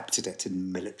just adapted it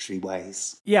in military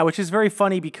ways. Yeah, which is very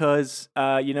funny because,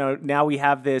 now we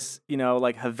have this,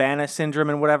 like Havana syndrome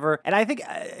and whatever. And I think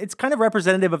it's kind of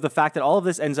representative of the fact that all of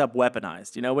this ends up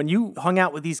weaponized. When you hung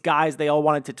out with these guys, they all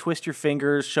wanted to twist your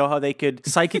fingers, show how they could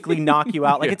psychically knock you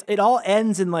out. Like it all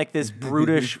ends in like this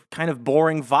brutish kind of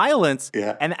boring violence.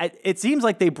 Yeah. And it seems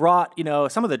like they brought,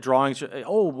 some of the drawings.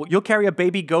 Oh, you'll carry a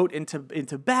baby goat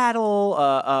into battle,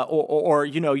 or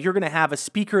you're going to have a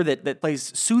speaker that plays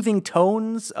soothing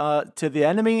tones to the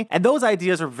enemy. And those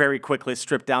ideas are very quickly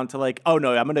stripped down to like, oh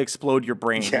no, I'm going to explode your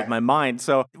brain with my mind.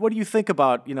 So what do you think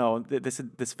about,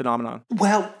 this phenomenon?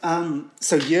 Well,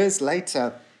 so years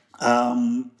later,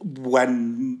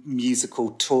 when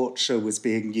musical torture was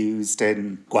being used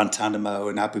in Guantanamo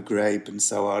and Abu Ghraib and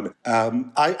so on,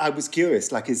 I was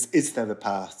curious, is there a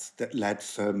path that led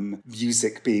from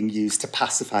music being used to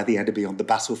pacify the enemy on the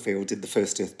battlefield in the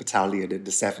 1st Earth Battalion in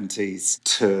the 70s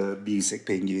to music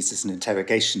being used as an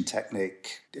interrogation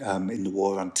technique in the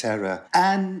War on Terror?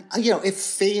 And, it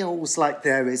feels like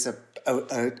there is a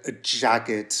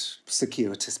jagged,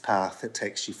 circuitous path that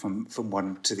takes you from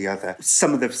one to the other.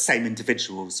 Some of the same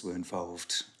individuals were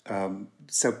involved.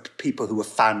 So people who were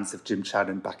fans of Jim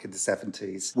Channon back in the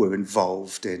 70s were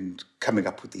involved in coming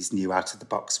up with these new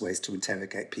out-of-the-box ways to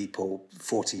interrogate people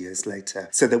 40 years later.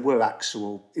 So there were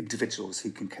actual individuals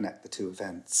who can connect the two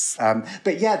events.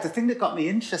 But yeah, the thing that got me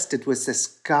interested was this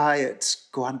guy at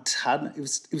Guantanamo. It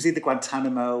was either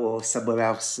Guantanamo or somewhere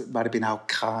else. It might have been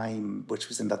Al-Qaim, which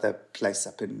was another place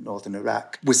up in northern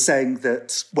Iraq, was saying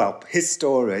that, his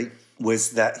story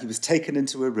was that he was taken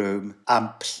into a room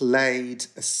and played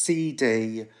a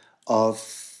CD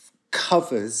of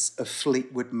covers of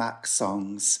Fleetwood Mac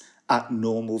songs at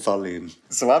normal volume.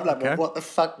 So I'm like, well, what the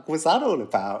fuck was that all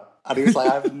about? And he was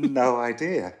like, I have no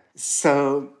idea.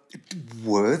 So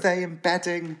were they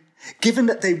embedding, given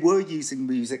that they were using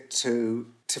music to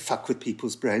fuck with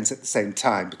people's brains at the same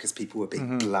time, because people were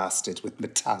being blasted with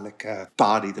Metallica,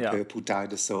 Barney the Purple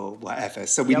Dinosaur, whatever.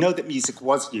 So we know that music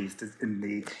was used in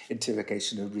the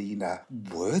interrogation arena.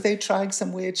 Were they trying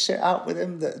some weird shit out with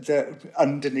him that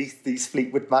underneath these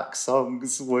Fleetwood Mac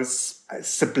songs was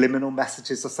subliminal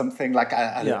messages or something? Like,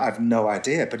 I have no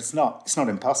idea, but it's not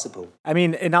impossible. I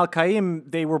mean, in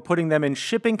Al-Qaim, they were putting them in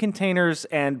shipping containers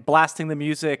and blasting the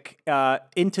music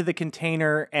into the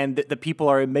container, and the people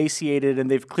are emaciated and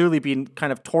they've clearly been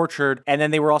kind of tortured. And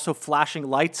then they were also flashing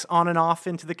lights on and off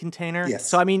into the container. Yes.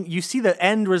 So, I mean, you see the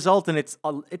end result, and it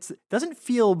doesn't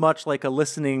feel much like a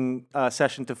listening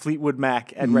session to Fleetwood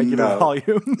Mac at regular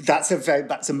volume. That's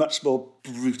a much more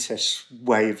brutish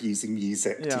way of using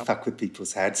music to fuck with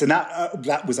people's heads. And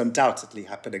that was undoubtedly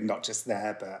happening, not just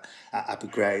there, but at Abu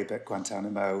Ghraib, at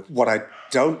Guantanamo. What I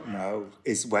don't know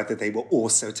is whether they were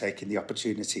also taking the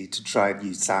opportunity to try and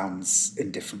use sounds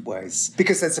in different ways.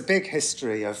 Because there's a big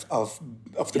history of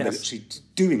the military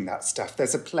doing that stuff.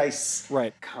 There's a place,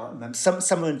 I can't remember,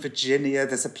 somewhere in Virginia,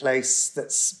 there's a place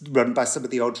that's run by some of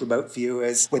the old remote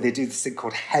viewers where they do this thing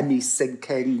called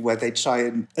hemi-syncing, where they try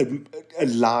and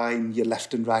align your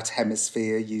left and right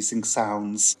hemisphere using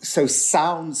sounds. So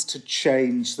sounds to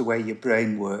change the way your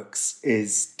brain works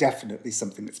is definitely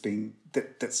something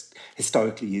that's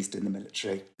historically used in the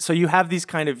military. So you have these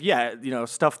kind of,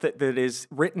 stuff that is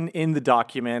written in the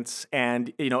documents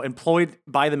and, employed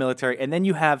by the military. And then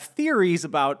you have theories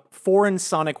about foreign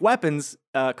sonic weapons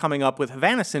coming up with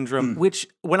Havana Syndrome, which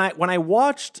when I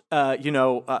watched,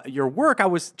 your work, I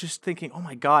was just thinking, oh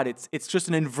my God, it's just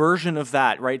an inversion of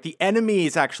that, right? The enemy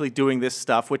is actually doing this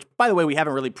stuff, which, by the way, we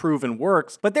haven't really proven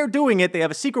works, but they're doing it. They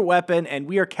have a secret weapon, and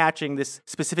we are catching this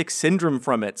specific syndrome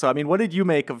from it. So, I mean, what did you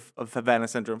make of Havana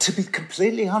Syndrome? To be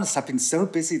completely honest, I've been so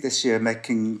busy this year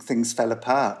making things fell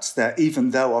apart that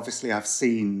even though obviously I've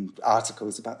seen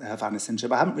articles about the Havana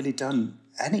Syndrome, I haven't really done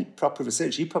any proper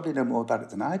research. You probably know more about it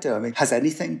than I do. I mean, has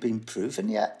anything been proven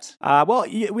yet? Well,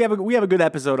 we have a good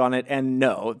episode on it, and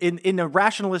no. In a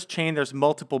rationalist chain, there's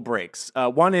multiple breaks.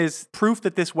 One is proof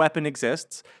that this weapon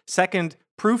exists. Second,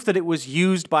 proof that it was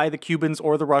used by the Cubans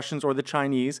or the Russians or the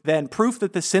Chinese, then proof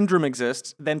that the syndrome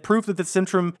exists, then proof that the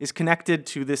syndrome is connected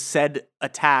to this said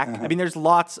attack. I mean, there's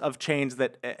lots of chains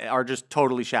that are just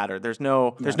totally shattered. There's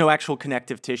no actual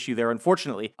connective tissue there,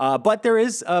 unfortunately. But there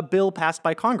is a bill passed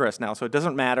by Congress now, so it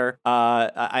doesn't matter.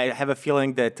 I have a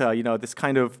feeling that, this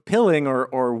kind of pilling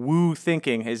or woo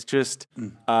thinking is just,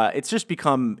 it's just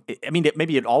become, I mean,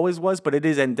 maybe it always was, but it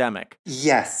is endemic.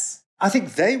 Yes. I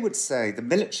think they would say, the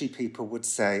military people would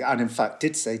say, and in fact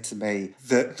did say to me,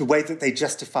 that the way that they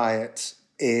justify it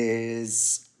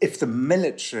is if the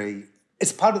military,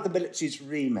 it's part of the military's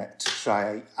remit to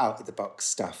try out-of-the-box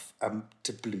stuff,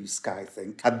 to blue sky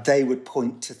think. And they would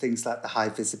point to things like the high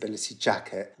visibility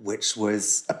jacket, which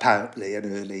was apparently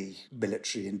an early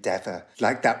military endeavour.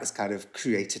 Like that was kind of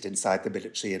created inside the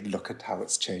military, and look at how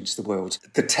it's changed the world.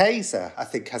 The taser, I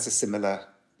think, has a similar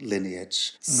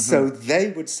lineage. So they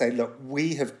would say, look,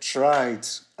 we have tried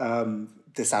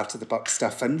this out-of-the-box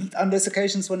stuff, and there's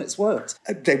occasions when it's worked.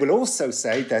 They will also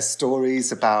say there's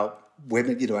stories about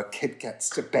women,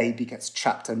 a baby gets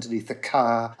trapped underneath the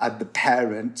car, and the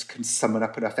parent can summon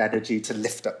up enough energy to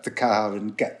lift up the car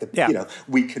and get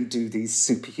we can do these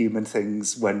superhuman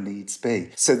things when needs be.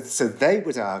 So they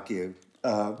would argue,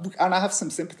 and I have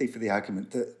some sympathy for the argument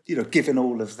that, given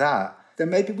all of that, then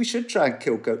maybe we should try and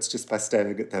kill goats just by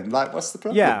staring at them. Like, what's the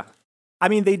problem? Yeah. I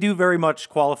mean, they do very much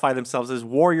qualify themselves as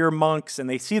warrior monks, and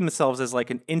they see themselves as like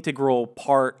an integral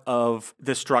part of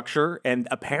the structure. And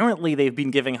apparently they've been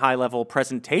giving high-level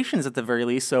presentations at the very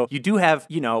least. So you do have,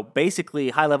 basically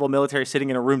high-level military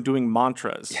sitting in a room doing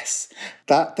mantras. Yes,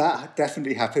 that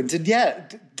definitely happened.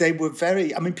 And they were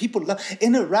very, people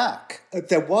in Iraq,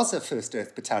 there was a 1st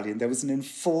Earth Battalion. There was an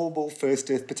informal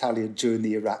 1st Earth Battalion during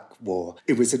the Iraq War.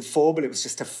 It was informal. It was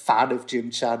just a fan of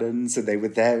Jim Shannon's, and they were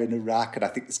there in Iraq. And I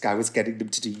think this guy was getting them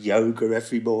to do yoga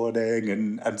every morning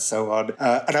and so on.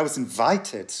 And I was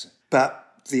invited.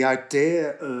 But the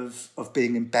idea of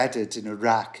being embedded in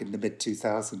Iraq in the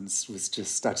mid-2000s was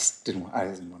just, I didn't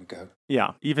want to go.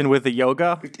 Yeah, even with the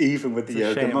yoga? Even with the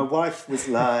yoga. Shame. My wife was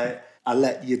like, I'll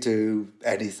let you do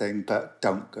anything, but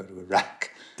don't go to Iraq.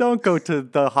 Don't go to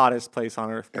the hottest place on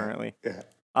earth currently. Yeah.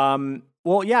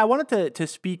 I wanted to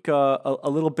speak a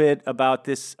little bit about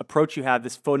this approach you have,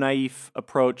 this faux naif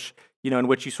approach in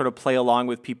which you sort of play along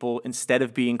with people instead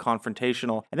of being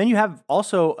confrontational. And then you have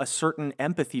also a certain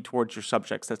empathy towards your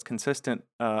subjects that's consistent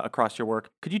across your work.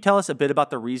 Could you tell us a bit about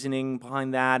the reasoning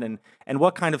behind that and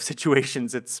what kind of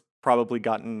situations it's probably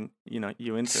gotten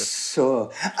you into?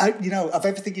 Sure. Of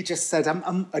everything you just said,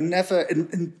 I never,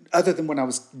 other than when I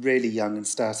was really young and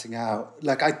starting out,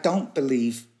 I don't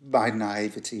believe my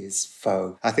naivety is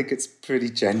faux. I think it's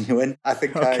pretty genuine. I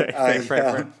think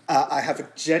I have a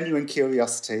genuine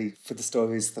curiosity for the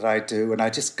stories that I do, and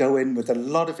I just go in with a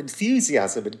lot of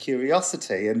enthusiasm and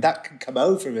curiosity, and that can come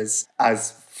over as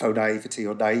faux naivety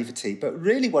or naivety, but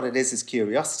really what it is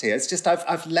curiosity. It's just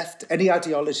I've left any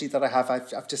ideology that I have,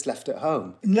 I've just left at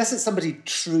home. Unless it's somebody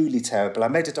truly terrible. I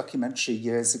made a documentary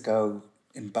years ago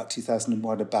in about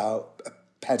 2001 about a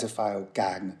pedophile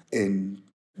gang in,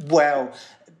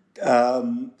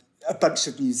 a bunch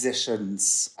of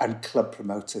musicians and club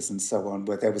promoters and so on,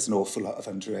 where there was an awful lot of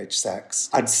underage sex.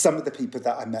 And some of the people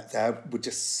that I met there were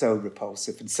just so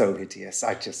repulsive and so hideous.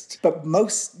 But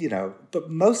most of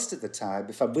the time,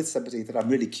 if I'm with somebody that I'm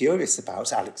really curious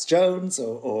about, Alex Jones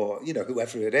or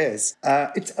whoever it is,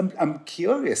 I'm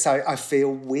curious. I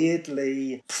feel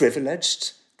weirdly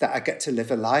privileged that I get to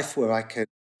live a life where I can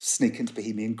sneak into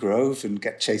Bohemian Grove and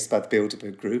get chased by the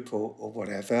Bilderberg Group or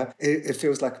whatever. It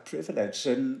feels like a privilege.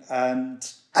 And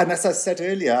as I said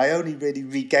earlier, I only really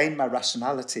regain my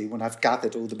rationality when I've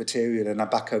gathered all the material and I'm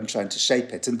back home trying to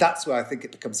shape it. And that's where I think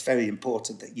it becomes very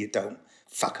important that you don't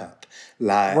fuck up.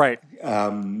 Right.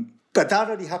 But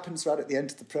that only happens right at the end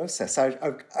of the process.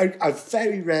 I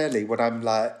very rarely, when I'm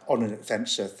on an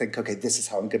adventure, think, okay, this is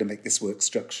how I'm going to make this work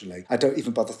structurally. I don't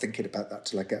even bother thinking about that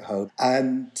till I get home.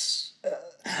 And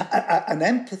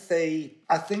empathy,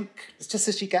 I think, it's just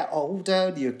as you get older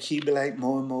and you accumulate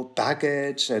more and more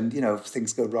baggage and,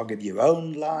 things go wrong in your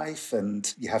own life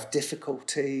and you have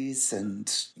difficulties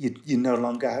and you no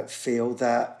longer feel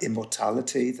that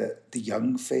immortality that the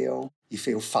young feel. You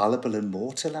feel fallible and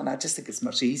mortal, and I just think it's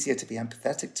much easier to be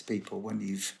empathetic to people when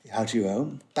you've had your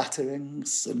own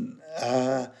batterings, and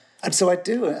so I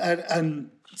do, and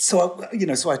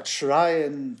so I try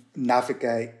and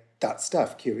navigate that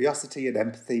stuff, curiosity and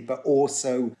empathy, but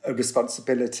also a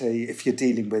responsibility if you're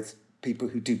dealing with people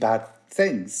who do bad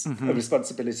things, a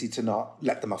responsibility to not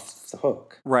let them off the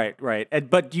hook. Right.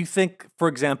 But do you think, for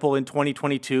example, in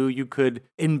 2022, you could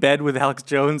in bed with Alex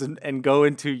Jones and go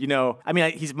into,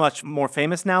 he's much more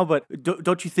famous now, but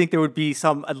don't you think there would be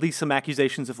at least some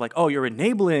accusations of you're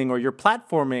enabling or you're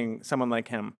platforming someone like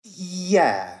him?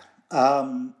 Yeah.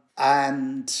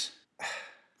 And,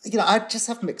 I just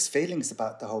have mixed feelings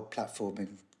about the whole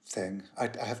platforming thing. I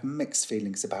have mixed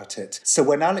feelings about it. So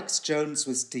when Alex Jones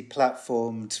was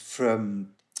deplatformed from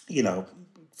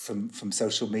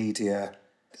social media,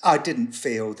 I didn't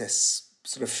feel this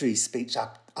sort of free speech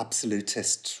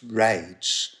absolutist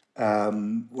rage. Where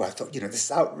I thought, this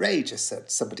is outrageous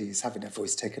that somebody is having their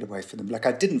voice taken away from them.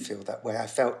 I didn't feel that way. I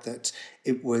felt that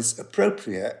it was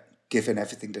appropriate, given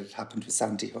everything that had happened with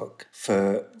Sandy Hook,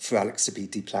 for Alex to be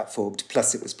deplatformed.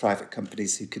 Plus, it was private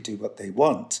companies who could do what they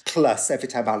want. Plus, every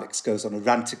time Alex goes on a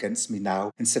rant against me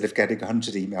now, instead of getting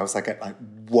 100 emails, I get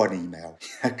one email,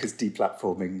 because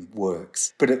deplatforming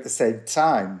works. But at the same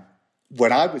time,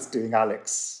 when I was doing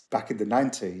Alex back in the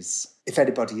 90s, if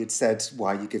anybody had said,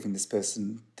 why are you giving this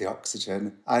person the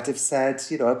oxygen? I'd have said,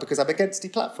 because I'm against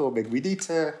deplatforming. We need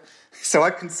to... So I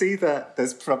can see that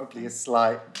there's probably a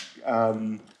slight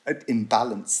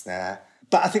imbalance there.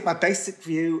 But I think my basic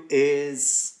view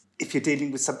is if you're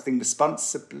dealing with something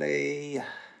responsibly,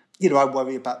 I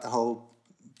worry about the whole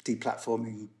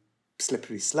deplatforming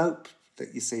slippery slope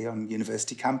that you see on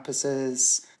university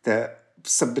campuses, that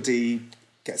somebody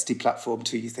gets deplatformed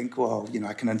who you think,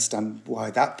 I can understand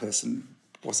why that person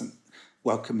wasn't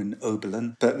welcome in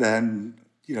Oberlin. But then,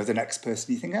 the next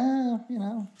person you think,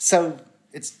 So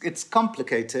it's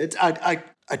complicated. I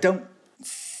don't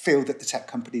feel that the tech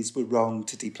companies were wrong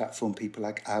to deplatform people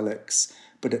like Alex,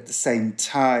 but at the same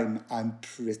time, I'm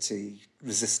pretty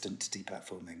resistant to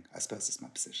deplatforming, I suppose is my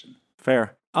position.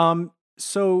 Fair.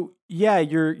 So yeah,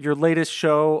 your latest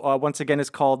show, once again, is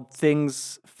called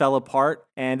Things Fell Apart,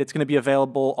 and it's going to be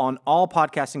available on all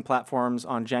podcasting platforms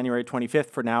on January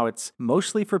 25th. For now, it's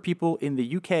mostly for people in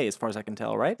the UK, as far as I can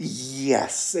tell, right?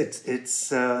 Yes,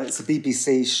 it's a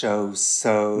BBC show,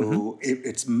 so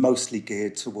it's mostly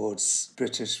geared towards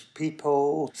British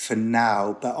people for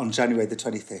now, but on January the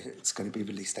 25th, it's going to be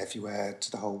released everywhere to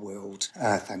the whole world,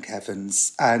 thank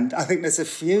heavens. And I think there's a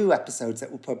few episodes that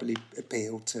will probably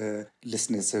appeal to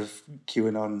listeners of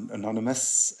QAnon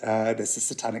Anonymous. There's the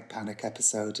Satanic Panic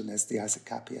episode and there's the Isaac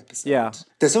Kappy episode. Yeah.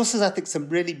 There's also, I think, some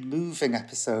really moving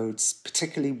episodes,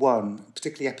 particularly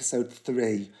episode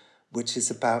 3, which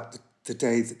is about the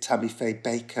day that Tammy Faye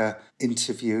Baker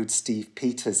interviewed Steve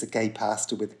Peters, a gay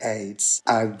pastor with AIDS,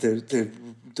 and the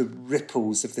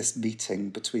ripples of this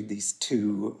meeting between these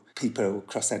two people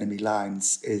across enemy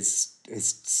lines is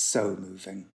so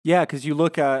moving. Yeah, because you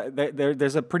look,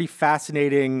 there's a pretty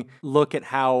fascinating look at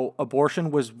how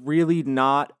abortion was really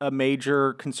not a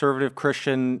major conservative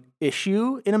Christian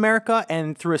issue in America,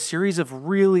 and through a series of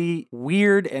really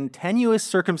weird and tenuous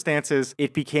circumstances,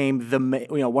 it became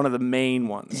one of the main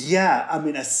ones. Yeah, I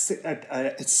mean, a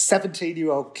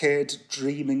 17-year-old kid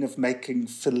dreaming of making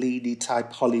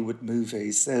Fellini-type Hollywood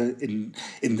movies in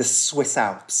the Swiss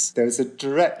Alps. There's a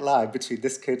direct line between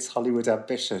this kid's Hollywood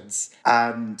ambitions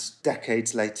and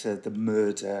decades later, the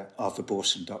murder of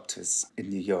abortion doctors in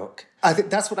New York. I think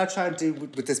that's what I try and do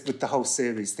with the whole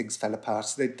series, Things Fell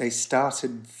Apart. They start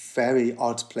in very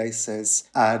odd places,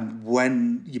 and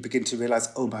when you begin to realise,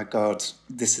 oh my God,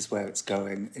 this is where it's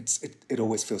going, it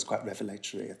always feels quite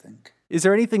revelatory, I think. Is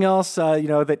there anything else, that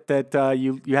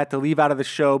you had to leave out of the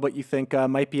show, but you think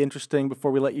might be interesting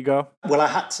before we let you go? Well, I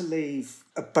had to leave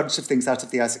a bunch of things out of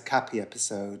the Isaac Cappy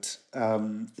episode.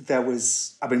 There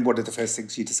was, one of the first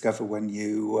things you discover when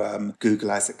you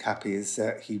Google Isaac Cappy is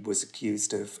that he was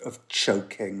accused of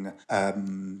choking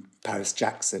Paris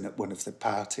Jackson at one of the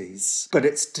parties. But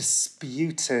it's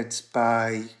disputed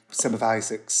by some of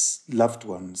Isaac's loved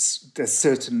ones. There's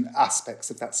certain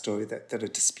aspects of that story that are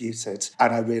disputed.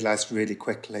 And I realised really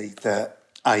quickly that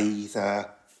I either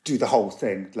do the whole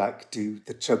thing, like do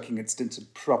the choking incident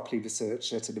and properly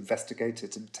research it and investigate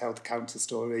it and tell the counter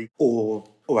story, or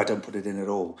I don't put it in at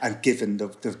all. And given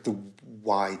the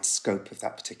wide scope of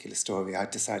that particular story, I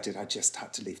decided I just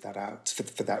had to leave that out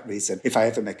for that reason. If I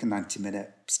ever make a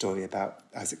 90-minute story about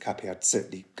Isaac Cappy, I'd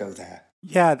certainly go there.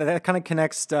 Yeah, that kind of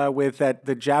connects with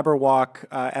the Jabberwock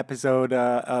episode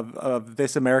of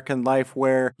This American Life,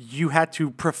 where you had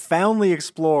to profoundly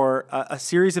explore a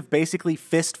series of basically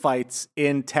fist fights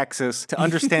in Texas to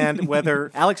understand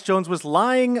whether Alex Jones was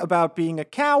lying about being a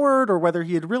coward or whether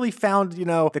he had really found,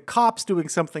 the cops doing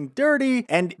something dirty.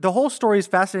 And the whole story is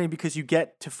fascinating because you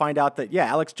get to find out that,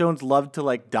 Alex Jones loved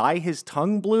to dye his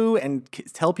tongue blue and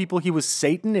tell people he was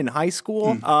Satan in high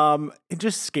school and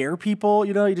just scare people,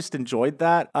 you just enjoyed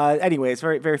that. Anyway, it's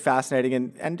very, very fascinating,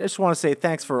 and I just want to say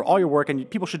thanks for all your work, and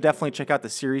people should definitely check out the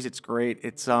series. It's great.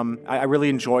 It's I really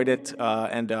enjoyed it,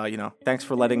 and thanks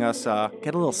for letting us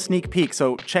get a little sneak peek.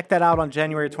 So check that out on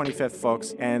January 25th,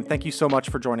 folks, and thank you so much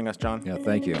for joining us, John. Yeah,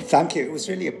 thank you. Thank you. It was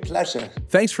really a pleasure.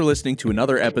 Thanks for listening to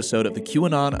another episode of the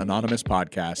QAnon Anonymous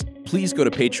podcast. Please go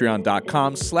to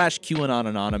patreon.com/QAnon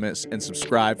Anonymous and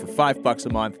subscribe for $5 a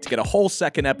month to get a whole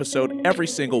second episode every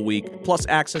single week, plus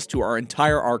access to our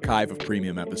entire archive of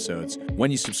premium episodes. When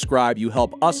you subscribe, you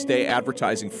help us stay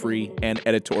advertising free and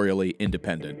editorially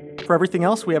independent. For everything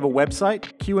else, we have a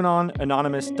website,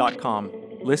 QAnonanonymous.com.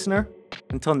 Listener,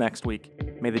 until next week,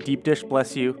 may the deep dish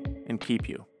bless you and keep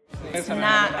you. It's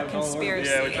not a conspiracy,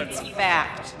 it's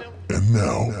fact. And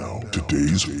now,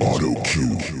 today's auto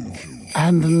cue.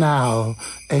 And now,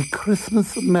 a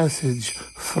Christmas message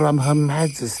from Her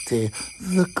Majesty,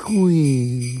 the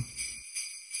Queen.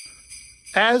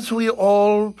 As we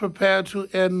all prepare to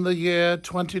end the year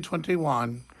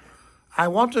 2021, I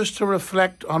want us to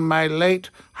reflect on my late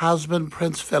husband,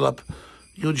 Prince Philip,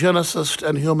 eugenicist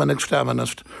and human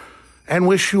exterminist, and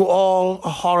wish you all a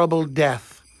horrible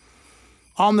death.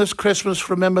 On this Christmas,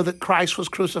 remember that Christ was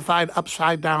crucified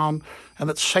upside down and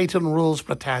that Satan rules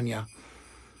Britannia.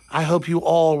 I hope you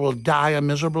all will die a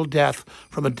miserable death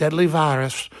from a deadly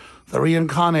virus, the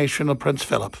reincarnation of Prince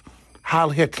Philip. Heil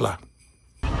Hitler.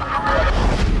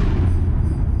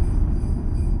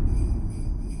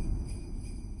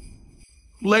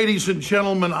 Ladies and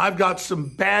gentlemen, I've got some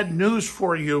bad news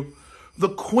for you. The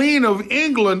Queen of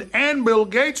England and Bill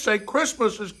Gates say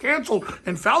Christmas is canceled,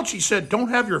 and Fauci said don't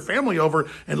have your family over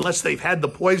unless they've had the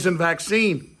poison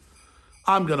vaccine.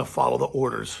 I'm going to follow the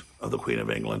orders of the Queen of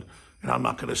England, and I'm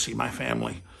not going to see my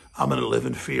family. I'm going to live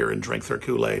in fear and drink their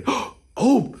Kool-Aid.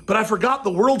 Oh, but I forgot the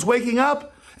world's waking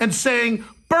up and saying,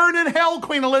 burn in hell,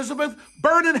 Queen Elizabeth.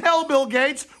 Burn in hell, Bill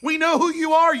Gates. We know who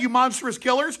you are, you monstrous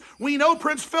killers. We know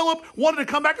Prince Philip wanted to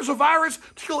come back as a virus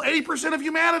to kill 80% of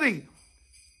humanity.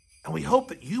 And we hope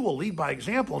that you will lead by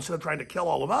example instead of trying to kill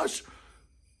all of us.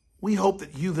 We hope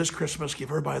that you this Christmas give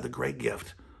everybody the great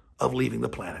gift of leaving the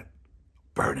planet.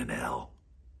 Burn in hell.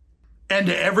 And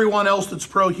to everyone else that's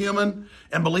pro-human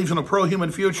and believes in a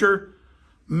pro-human future,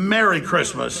 Merry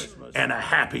Christmas and a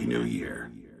Happy New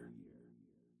Year.